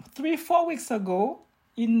 3-4 weeks ago,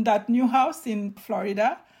 in that new house in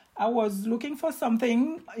Florida, I was looking for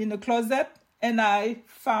something in the closet, and I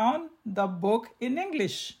found the book in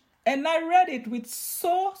English. And I read it with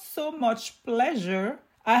so much pleasure.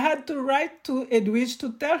 I had to write to Edwidge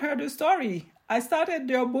to tell her the story. I started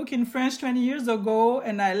their book in French 20 years ago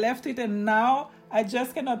and I left it, and now I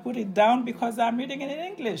just cannot put it down because I'm reading it in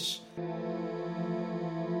English.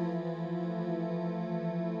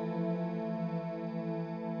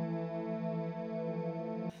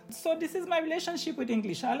 So this is my relationship with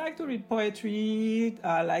English. I like to read poetry.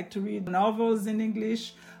 I like to read novels in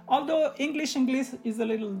English. Although English is a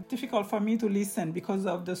little difficult for me to listen because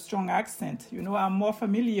of the strong accent. You know, I'm more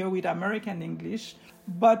familiar with American English.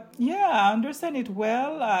 But yeah, I understand it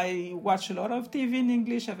well. I watch a lot of TV in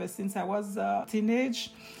English ever since I was a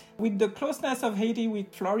teenage. With the closeness of Haiti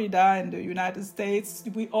with Florida and the United States,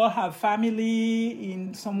 we all have family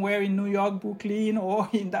in somewhere in New York, Brooklyn, or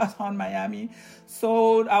in downtown Miami.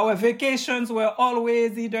 So our vacations were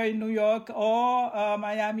always either in New York or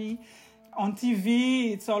Miami. On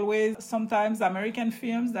TV, it's always sometimes American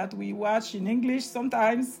films that we watch in English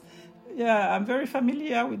sometimes. Yeah, I'm very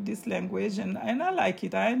familiar with this language and I like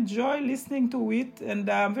it. I enjoy listening to it, and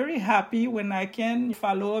I'm very happy when I can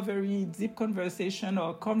follow a very deep conversation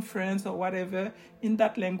or conference or whatever in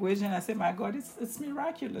that language. And I say, my God, it's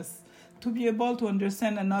miraculous to be able to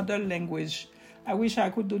understand another language. I wish I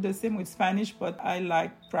could do the same with Spanish, but I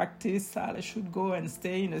like practice. I should go and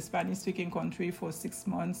stay in a Spanish-speaking country for 6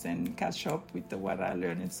 months and catch up with what I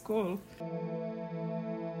learned in school.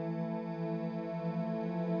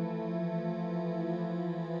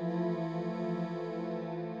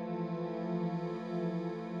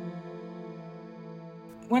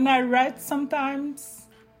 When I write, sometimes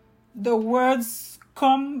the words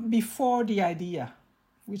come before the idea,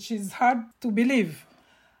 which is hard to believe.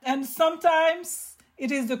 And sometimes it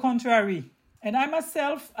is the contrary. And I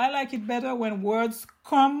myself, I like it better when words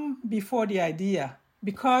come before the idea,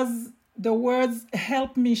 because the words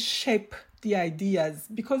help me shape the ideas.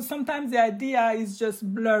 Because sometimes the idea is just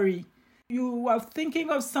blurry. You are thinking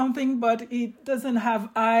of something, but it doesn't have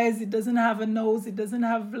eyes, it doesn't have a nose, it doesn't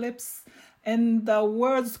have lips. And the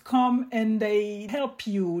words come and they help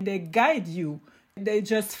you, they guide you, they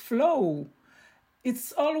just flow.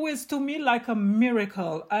 It's always to me like a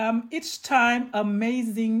miracle. I am each time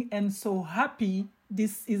amazing and so happy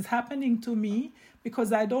this is happening to me,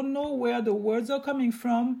 because I don't know where the words are coming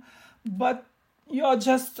from, but you're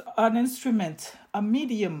just an instrument, a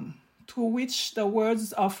medium to which the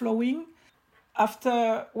words are flowing.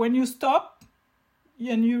 After, when you stop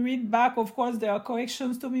and you read back, of course, there are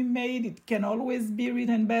corrections to be made. It can always be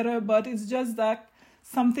written better, but it's just that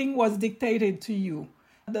something was dictated to you.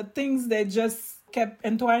 The things, they just kept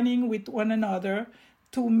entwining with one another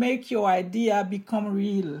to make your idea become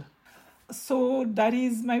real. So that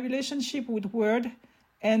is my relationship with word.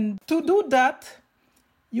 And to do that,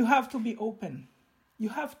 you have to be open. You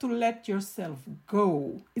have to let yourself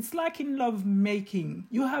go. It's like in love making.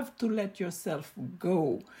 You have to let yourself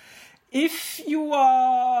go. If you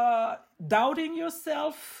are doubting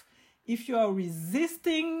yourself, if you are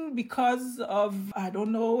resisting because of, I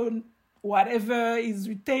don't know, whatever is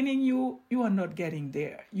retaining you, you are not getting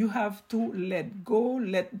there. You have to let go,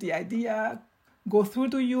 let the idea go through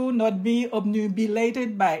to you, not be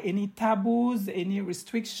obnubilated by any taboos, any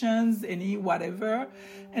restrictions, any whatever,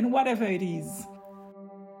 and whatever it is.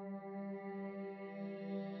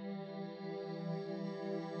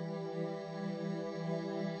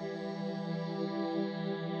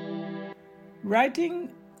 Writing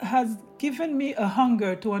has given me a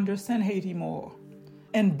hunger to understand Haiti more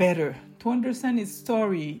and better, to understand its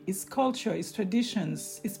story, its culture, its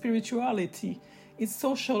traditions, its spirituality, its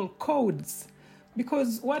social codes.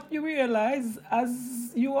 Because what you realize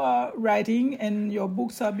as you are writing and your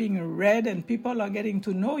books are being read and people are getting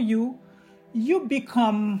to know you, you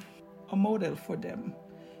become a model for them.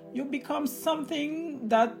 You become something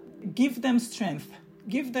that gives them strength,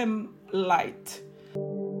 give them light.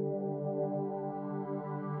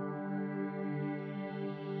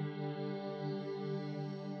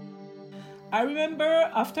 I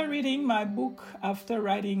remember after reading my book, after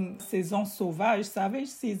writing Saison Sauvage, Savage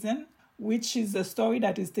Season, which is a story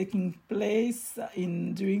that is taking place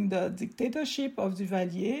during the dictatorship of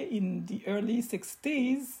Duvalier in the early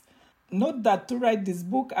 60s. Note that to write this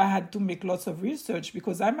book, I had to make lots of research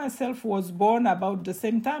because I myself was born about the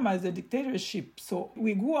same time as the dictatorship. So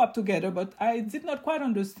we grew up together, but I did not quite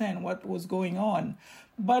understand what was going on.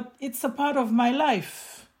 But it's a part of my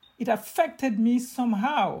life. It affected me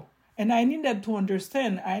somehow. And I needed to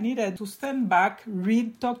understand. I needed to stand back,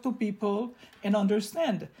 read, talk to people, and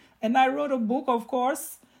understand. And I wrote a book, of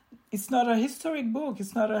course. It's not a historic book.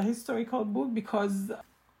 It's not a historical book because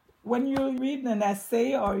when you read an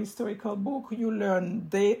essay or historical book, you learn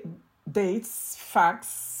dates,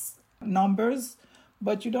 facts, numbers,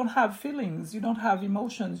 but you don't have feelings, you don't have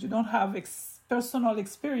emotions, you don't have personal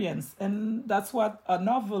experience. And that's what a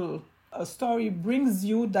novel, a story brings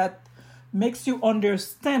you, that makes you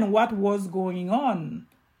understand what was going on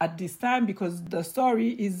at this time, because the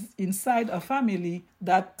story is inside a family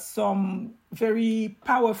that some very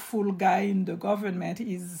powerful guy in the government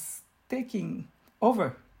is taking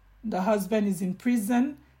over. The husband is in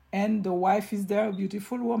prison and the wife is there, a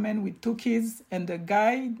beautiful woman with 2 kids, and the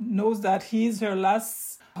guy knows that he is her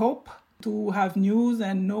last hope to have news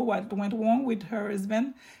and know what went wrong with her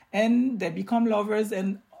husband, and they become lovers,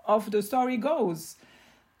 and off the story goes.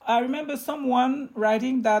 I remember someone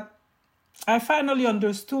writing that I finally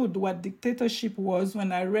understood what dictatorship was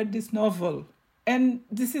when I read this novel. And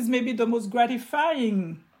this is maybe the most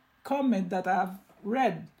gratifying comment that I've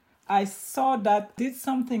read. I saw that did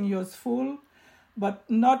something useful, but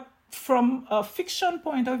not from a fiction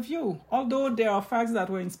point of view. Although there are facts that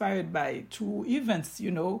were inspired by true events,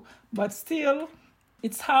 but still,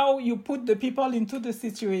 it's how you put the people into the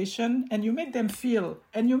situation and you make them feel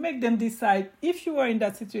and you make them decide, if you are in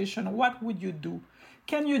that situation, what would you do?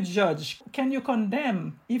 Can you judge? Can you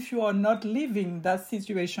condemn if you are not living that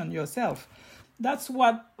situation yourself? That's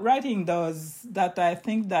what writing does, that I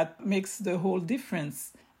think that makes the whole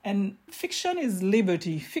difference. And fiction is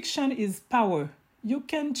liberty. Fiction is power. You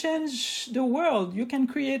can change the world. You can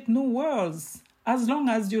create new worlds as long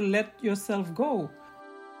as you let yourself go.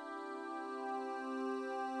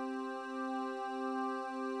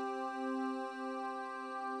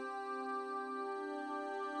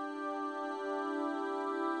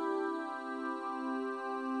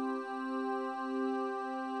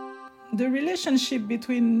 The relationship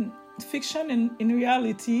between fiction and in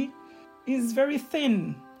reality is very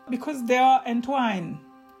thin because they are entwined.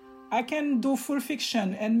 I can do full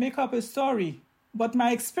fiction and make up a story, but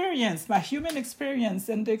my experience, my human experience,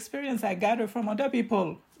 and the experience I gather from other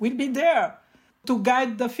people will be there to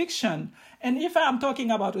guide the fiction. And if I'm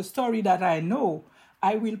talking about a story that I know,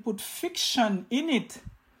 I will put fiction in it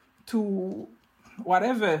to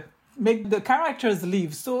whatever, make the characters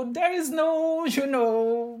live. So there is no,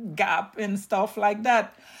 gap and stuff like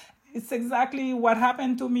that. It's exactly what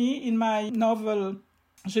happened to me in my novel,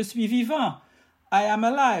 Je suis vivant. I am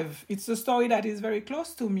alive. It's a story that is very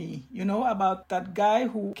close to me, about that guy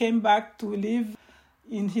who came back to live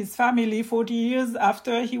in his family 40 years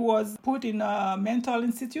after he was put in a mental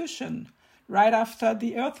institution, right after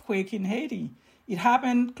the earthquake in Haiti. It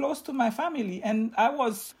happened close to my family, and I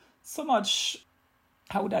was so much,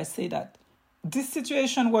 how would I say that? This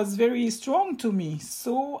situation was very strong to me.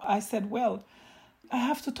 So I said, well, I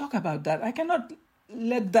have to talk about that. I cannot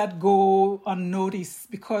let that go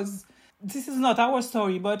unnoticed because this is not our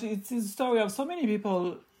story, but it's the story of so many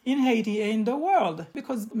people in Haiti and in the world,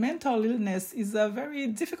 because mental illness is a very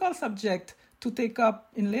difficult subject to take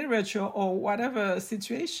up in literature or whatever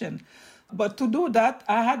situation. But to do that,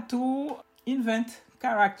 I had to invent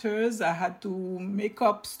characters. I had to make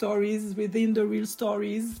up stories within the real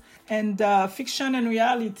stories, and fiction and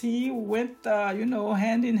reality went,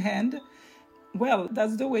 hand in hand. well,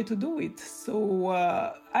 that's the way to do it. So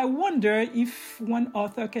I wonder if one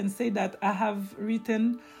author can say that I have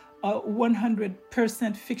written a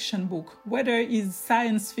 100% fiction book, whether it's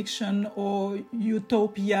science fiction or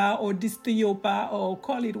utopia or dystopia or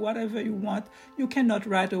call it whatever you want. You cannot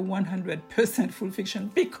write a 100% full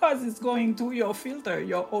fiction because it's going to your filter,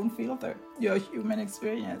 your own filter, your human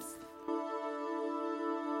experience.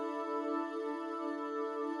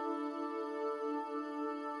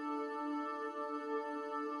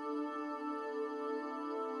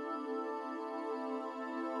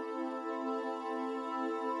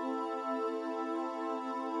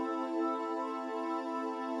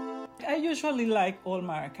 I usually like all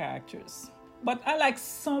my characters, but I like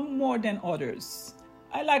some more than others.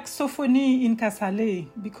 I like Sophonie in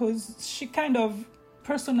Casale because she kind of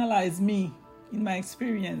personalized me in my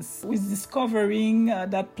experience with discovering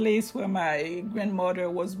that place where my grandmother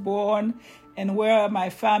was born and where my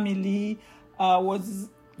family was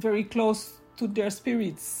very close to their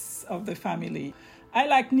spirits of the family. I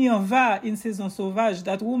like Niova in Saison Sauvage,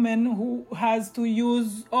 that woman who has to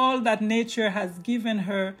use all that nature has given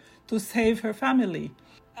her to save her family.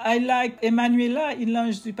 I like Emanuela in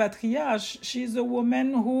L'Ange du Patriarche. She's a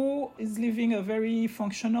woman who is living a very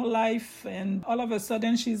functional life, and all of a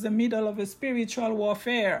sudden she's in the middle of a spiritual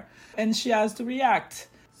warfare and she has to react.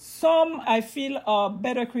 Some I feel are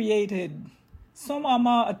better created. Some are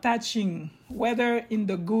more attaching, whether in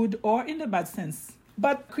the good or in the bad sense.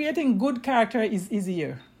 But creating good character is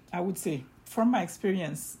easier, I would say, from my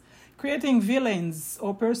experience. Creating villains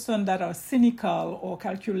or persons that are cynical or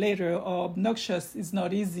calculator or obnoxious is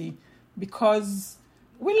not easy because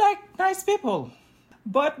we like nice people.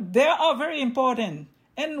 But they are very important.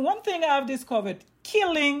 And one thing I've discovered,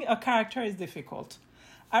 killing a character is difficult.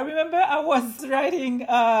 I remember I was writing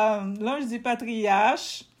L'Ange du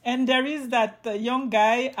Patriarche, and there is that young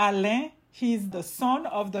guy, Alain. He's the son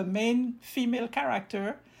of the main female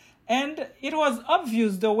character. And it was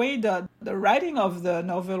obvious the way the writing of the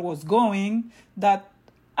novel was going that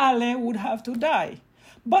Alain would have to die.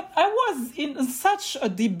 But I was in such a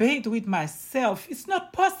debate with myself. It's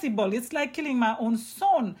not possible. It's like killing my own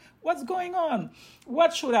son. What's going on?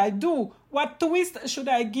 What should I do? What twist should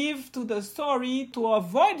I give to the story to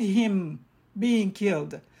avoid him being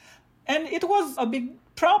killed? And it was a big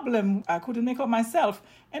problem I couldn't make up myself.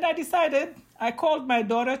 And I decided, I called my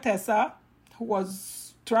daughter Tessa, who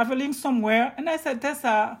was traveling somewhere. And I said,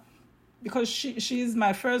 Tessa, because she is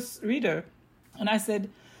my first reader. And I said,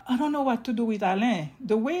 I don't know what to do with Alain.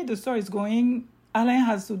 The way the story is going, Alain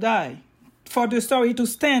has to die for the story to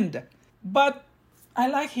stand. But I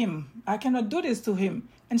like him. I cannot do this to him.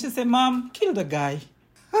 And she said, Mom, kill the guy.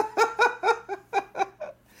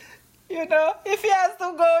 If he has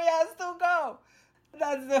to go, he has to go.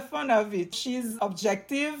 That's the fun of it. She's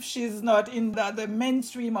objective. She's not in the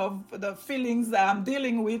mainstream of the feelings that I'm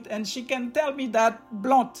dealing with. And she can tell me that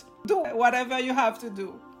blunt. Do whatever you have to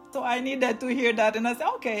do. So I needed to hear that. And I said,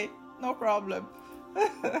 okay, no problem.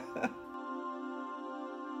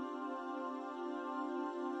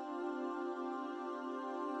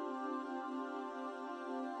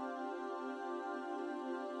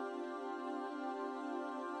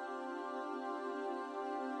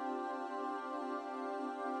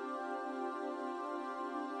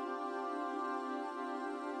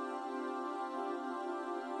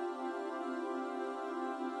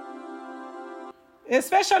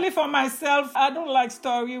 Especially for myself, I don't like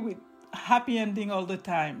story with happy ending all the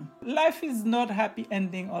time. Life is not happy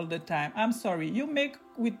ending all the time. I'm sorry. You make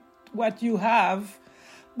with what you have,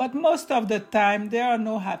 but most of the time there are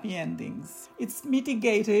no happy endings. It's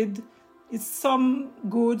mitigated. It's some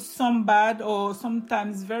good, some bad, or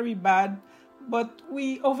sometimes very bad, but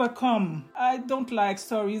we overcome. I don't like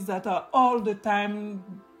stories that are all the time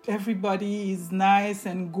everybody is nice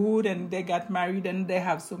and good and they got married and they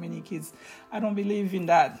have so many kids. I don't believe in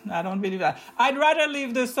that. I'd rather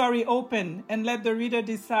leave the story open and let the reader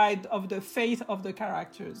decide of the fate of the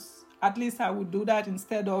characters. At least I would do that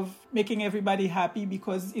instead of making everybody happy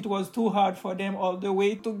because it was too hard for them all the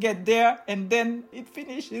way to get there and then it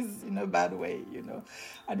finishes in a bad way,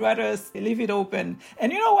 I'd rather leave it open.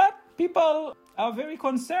 And you know what? People are very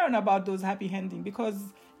concerned about those happy endings because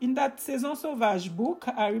in that Saison Sauvage book,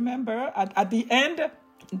 I remember at the end,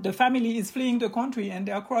 the family is fleeing the country and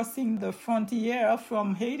they are crossing the frontier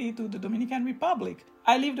from Haiti to the Dominican Republic.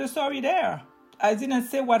 I leave the story there. I didn't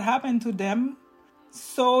say what happened to them.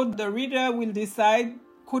 So the reader will decide,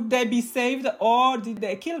 could they be saved or did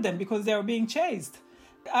they kill them because they were being chased?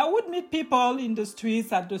 I would meet people in the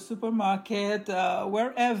streets, at the supermarket,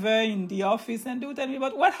 wherever, in the office, and they would tell me,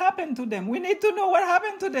 but what happened to them? We need to know what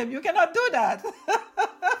happened to them. You cannot do that.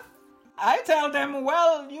 I tell them,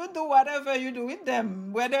 well, you do whatever you do with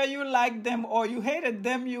them. Whether you like them or you hated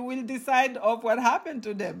them, you will decide of what happened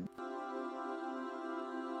to them.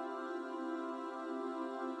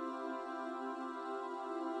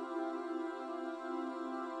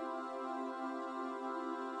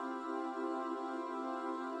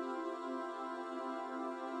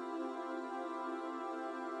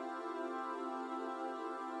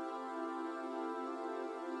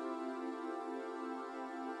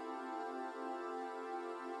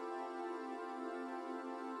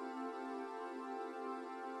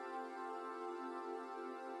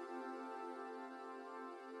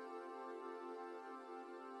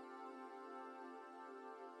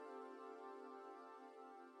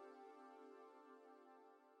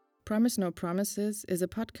 Promise No Promises is a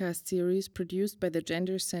podcast series produced by the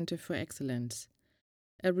Gender Center for Excellence,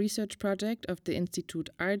 a research project of the Institute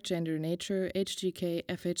Art, Gender, Nature, HGK,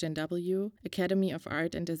 FHNW, Academy of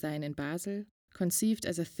Art and Design in Basel, conceived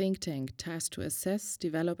as a think tank tasked to assess,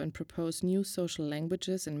 develop and propose new social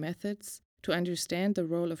languages and methods to understand the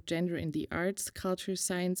role of gender in the arts, culture,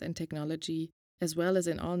 science and technology, as well as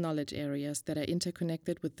in all knowledge areas that are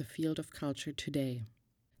interconnected with the field of culture today.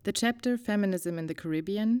 The chapter Feminism in the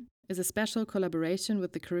Caribbean is a special collaboration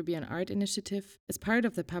with the Caribbean Art Initiative as part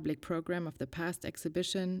of the public program of the past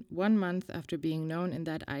exhibition 1 month after being known in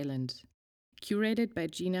that island, curated by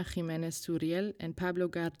Gina Jimenez Suriel and Pablo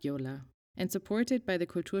Guardiola, and supported by the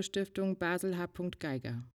Kulturstiftung Basel H.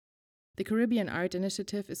 Geiger. The Caribbean Art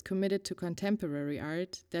Initiative is committed to contemporary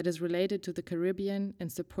art that is related to the Caribbean and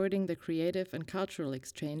supporting the creative and cultural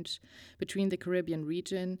exchange between the Caribbean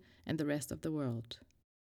region and the rest of the world.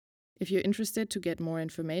 If you're interested to get more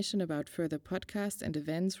information about further podcasts and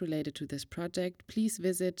events related to this project, please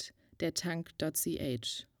visit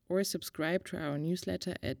dertank.ch or subscribe to our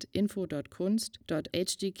newsletter at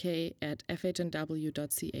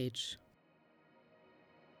info.kunst.hgk@fhnw.ch.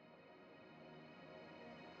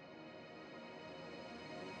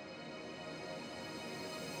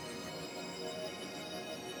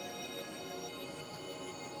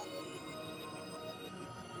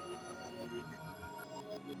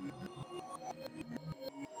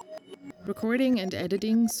 Recording and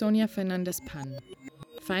editing Sonia Fernandez-Pan.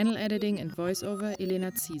 Final editing and voiceover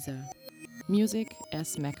Elena Zieser. Music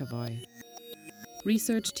S. McAvoy.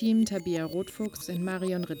 Research team Tabia Rothfuchs and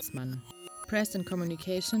Marion Ritzmann. Press and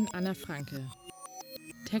communication Anna Franke.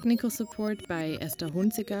 Technical support by Esther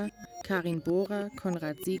Hunziker, Karin Bohrer,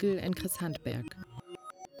 Konrad Siegel and Chris Handberg.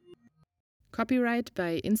 Copyright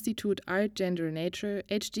by Institut Art, Gender, Nature,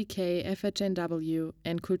 HGK, FHNW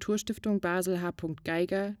and Kulturstiftung Basel H.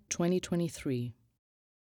 Geiger 2023.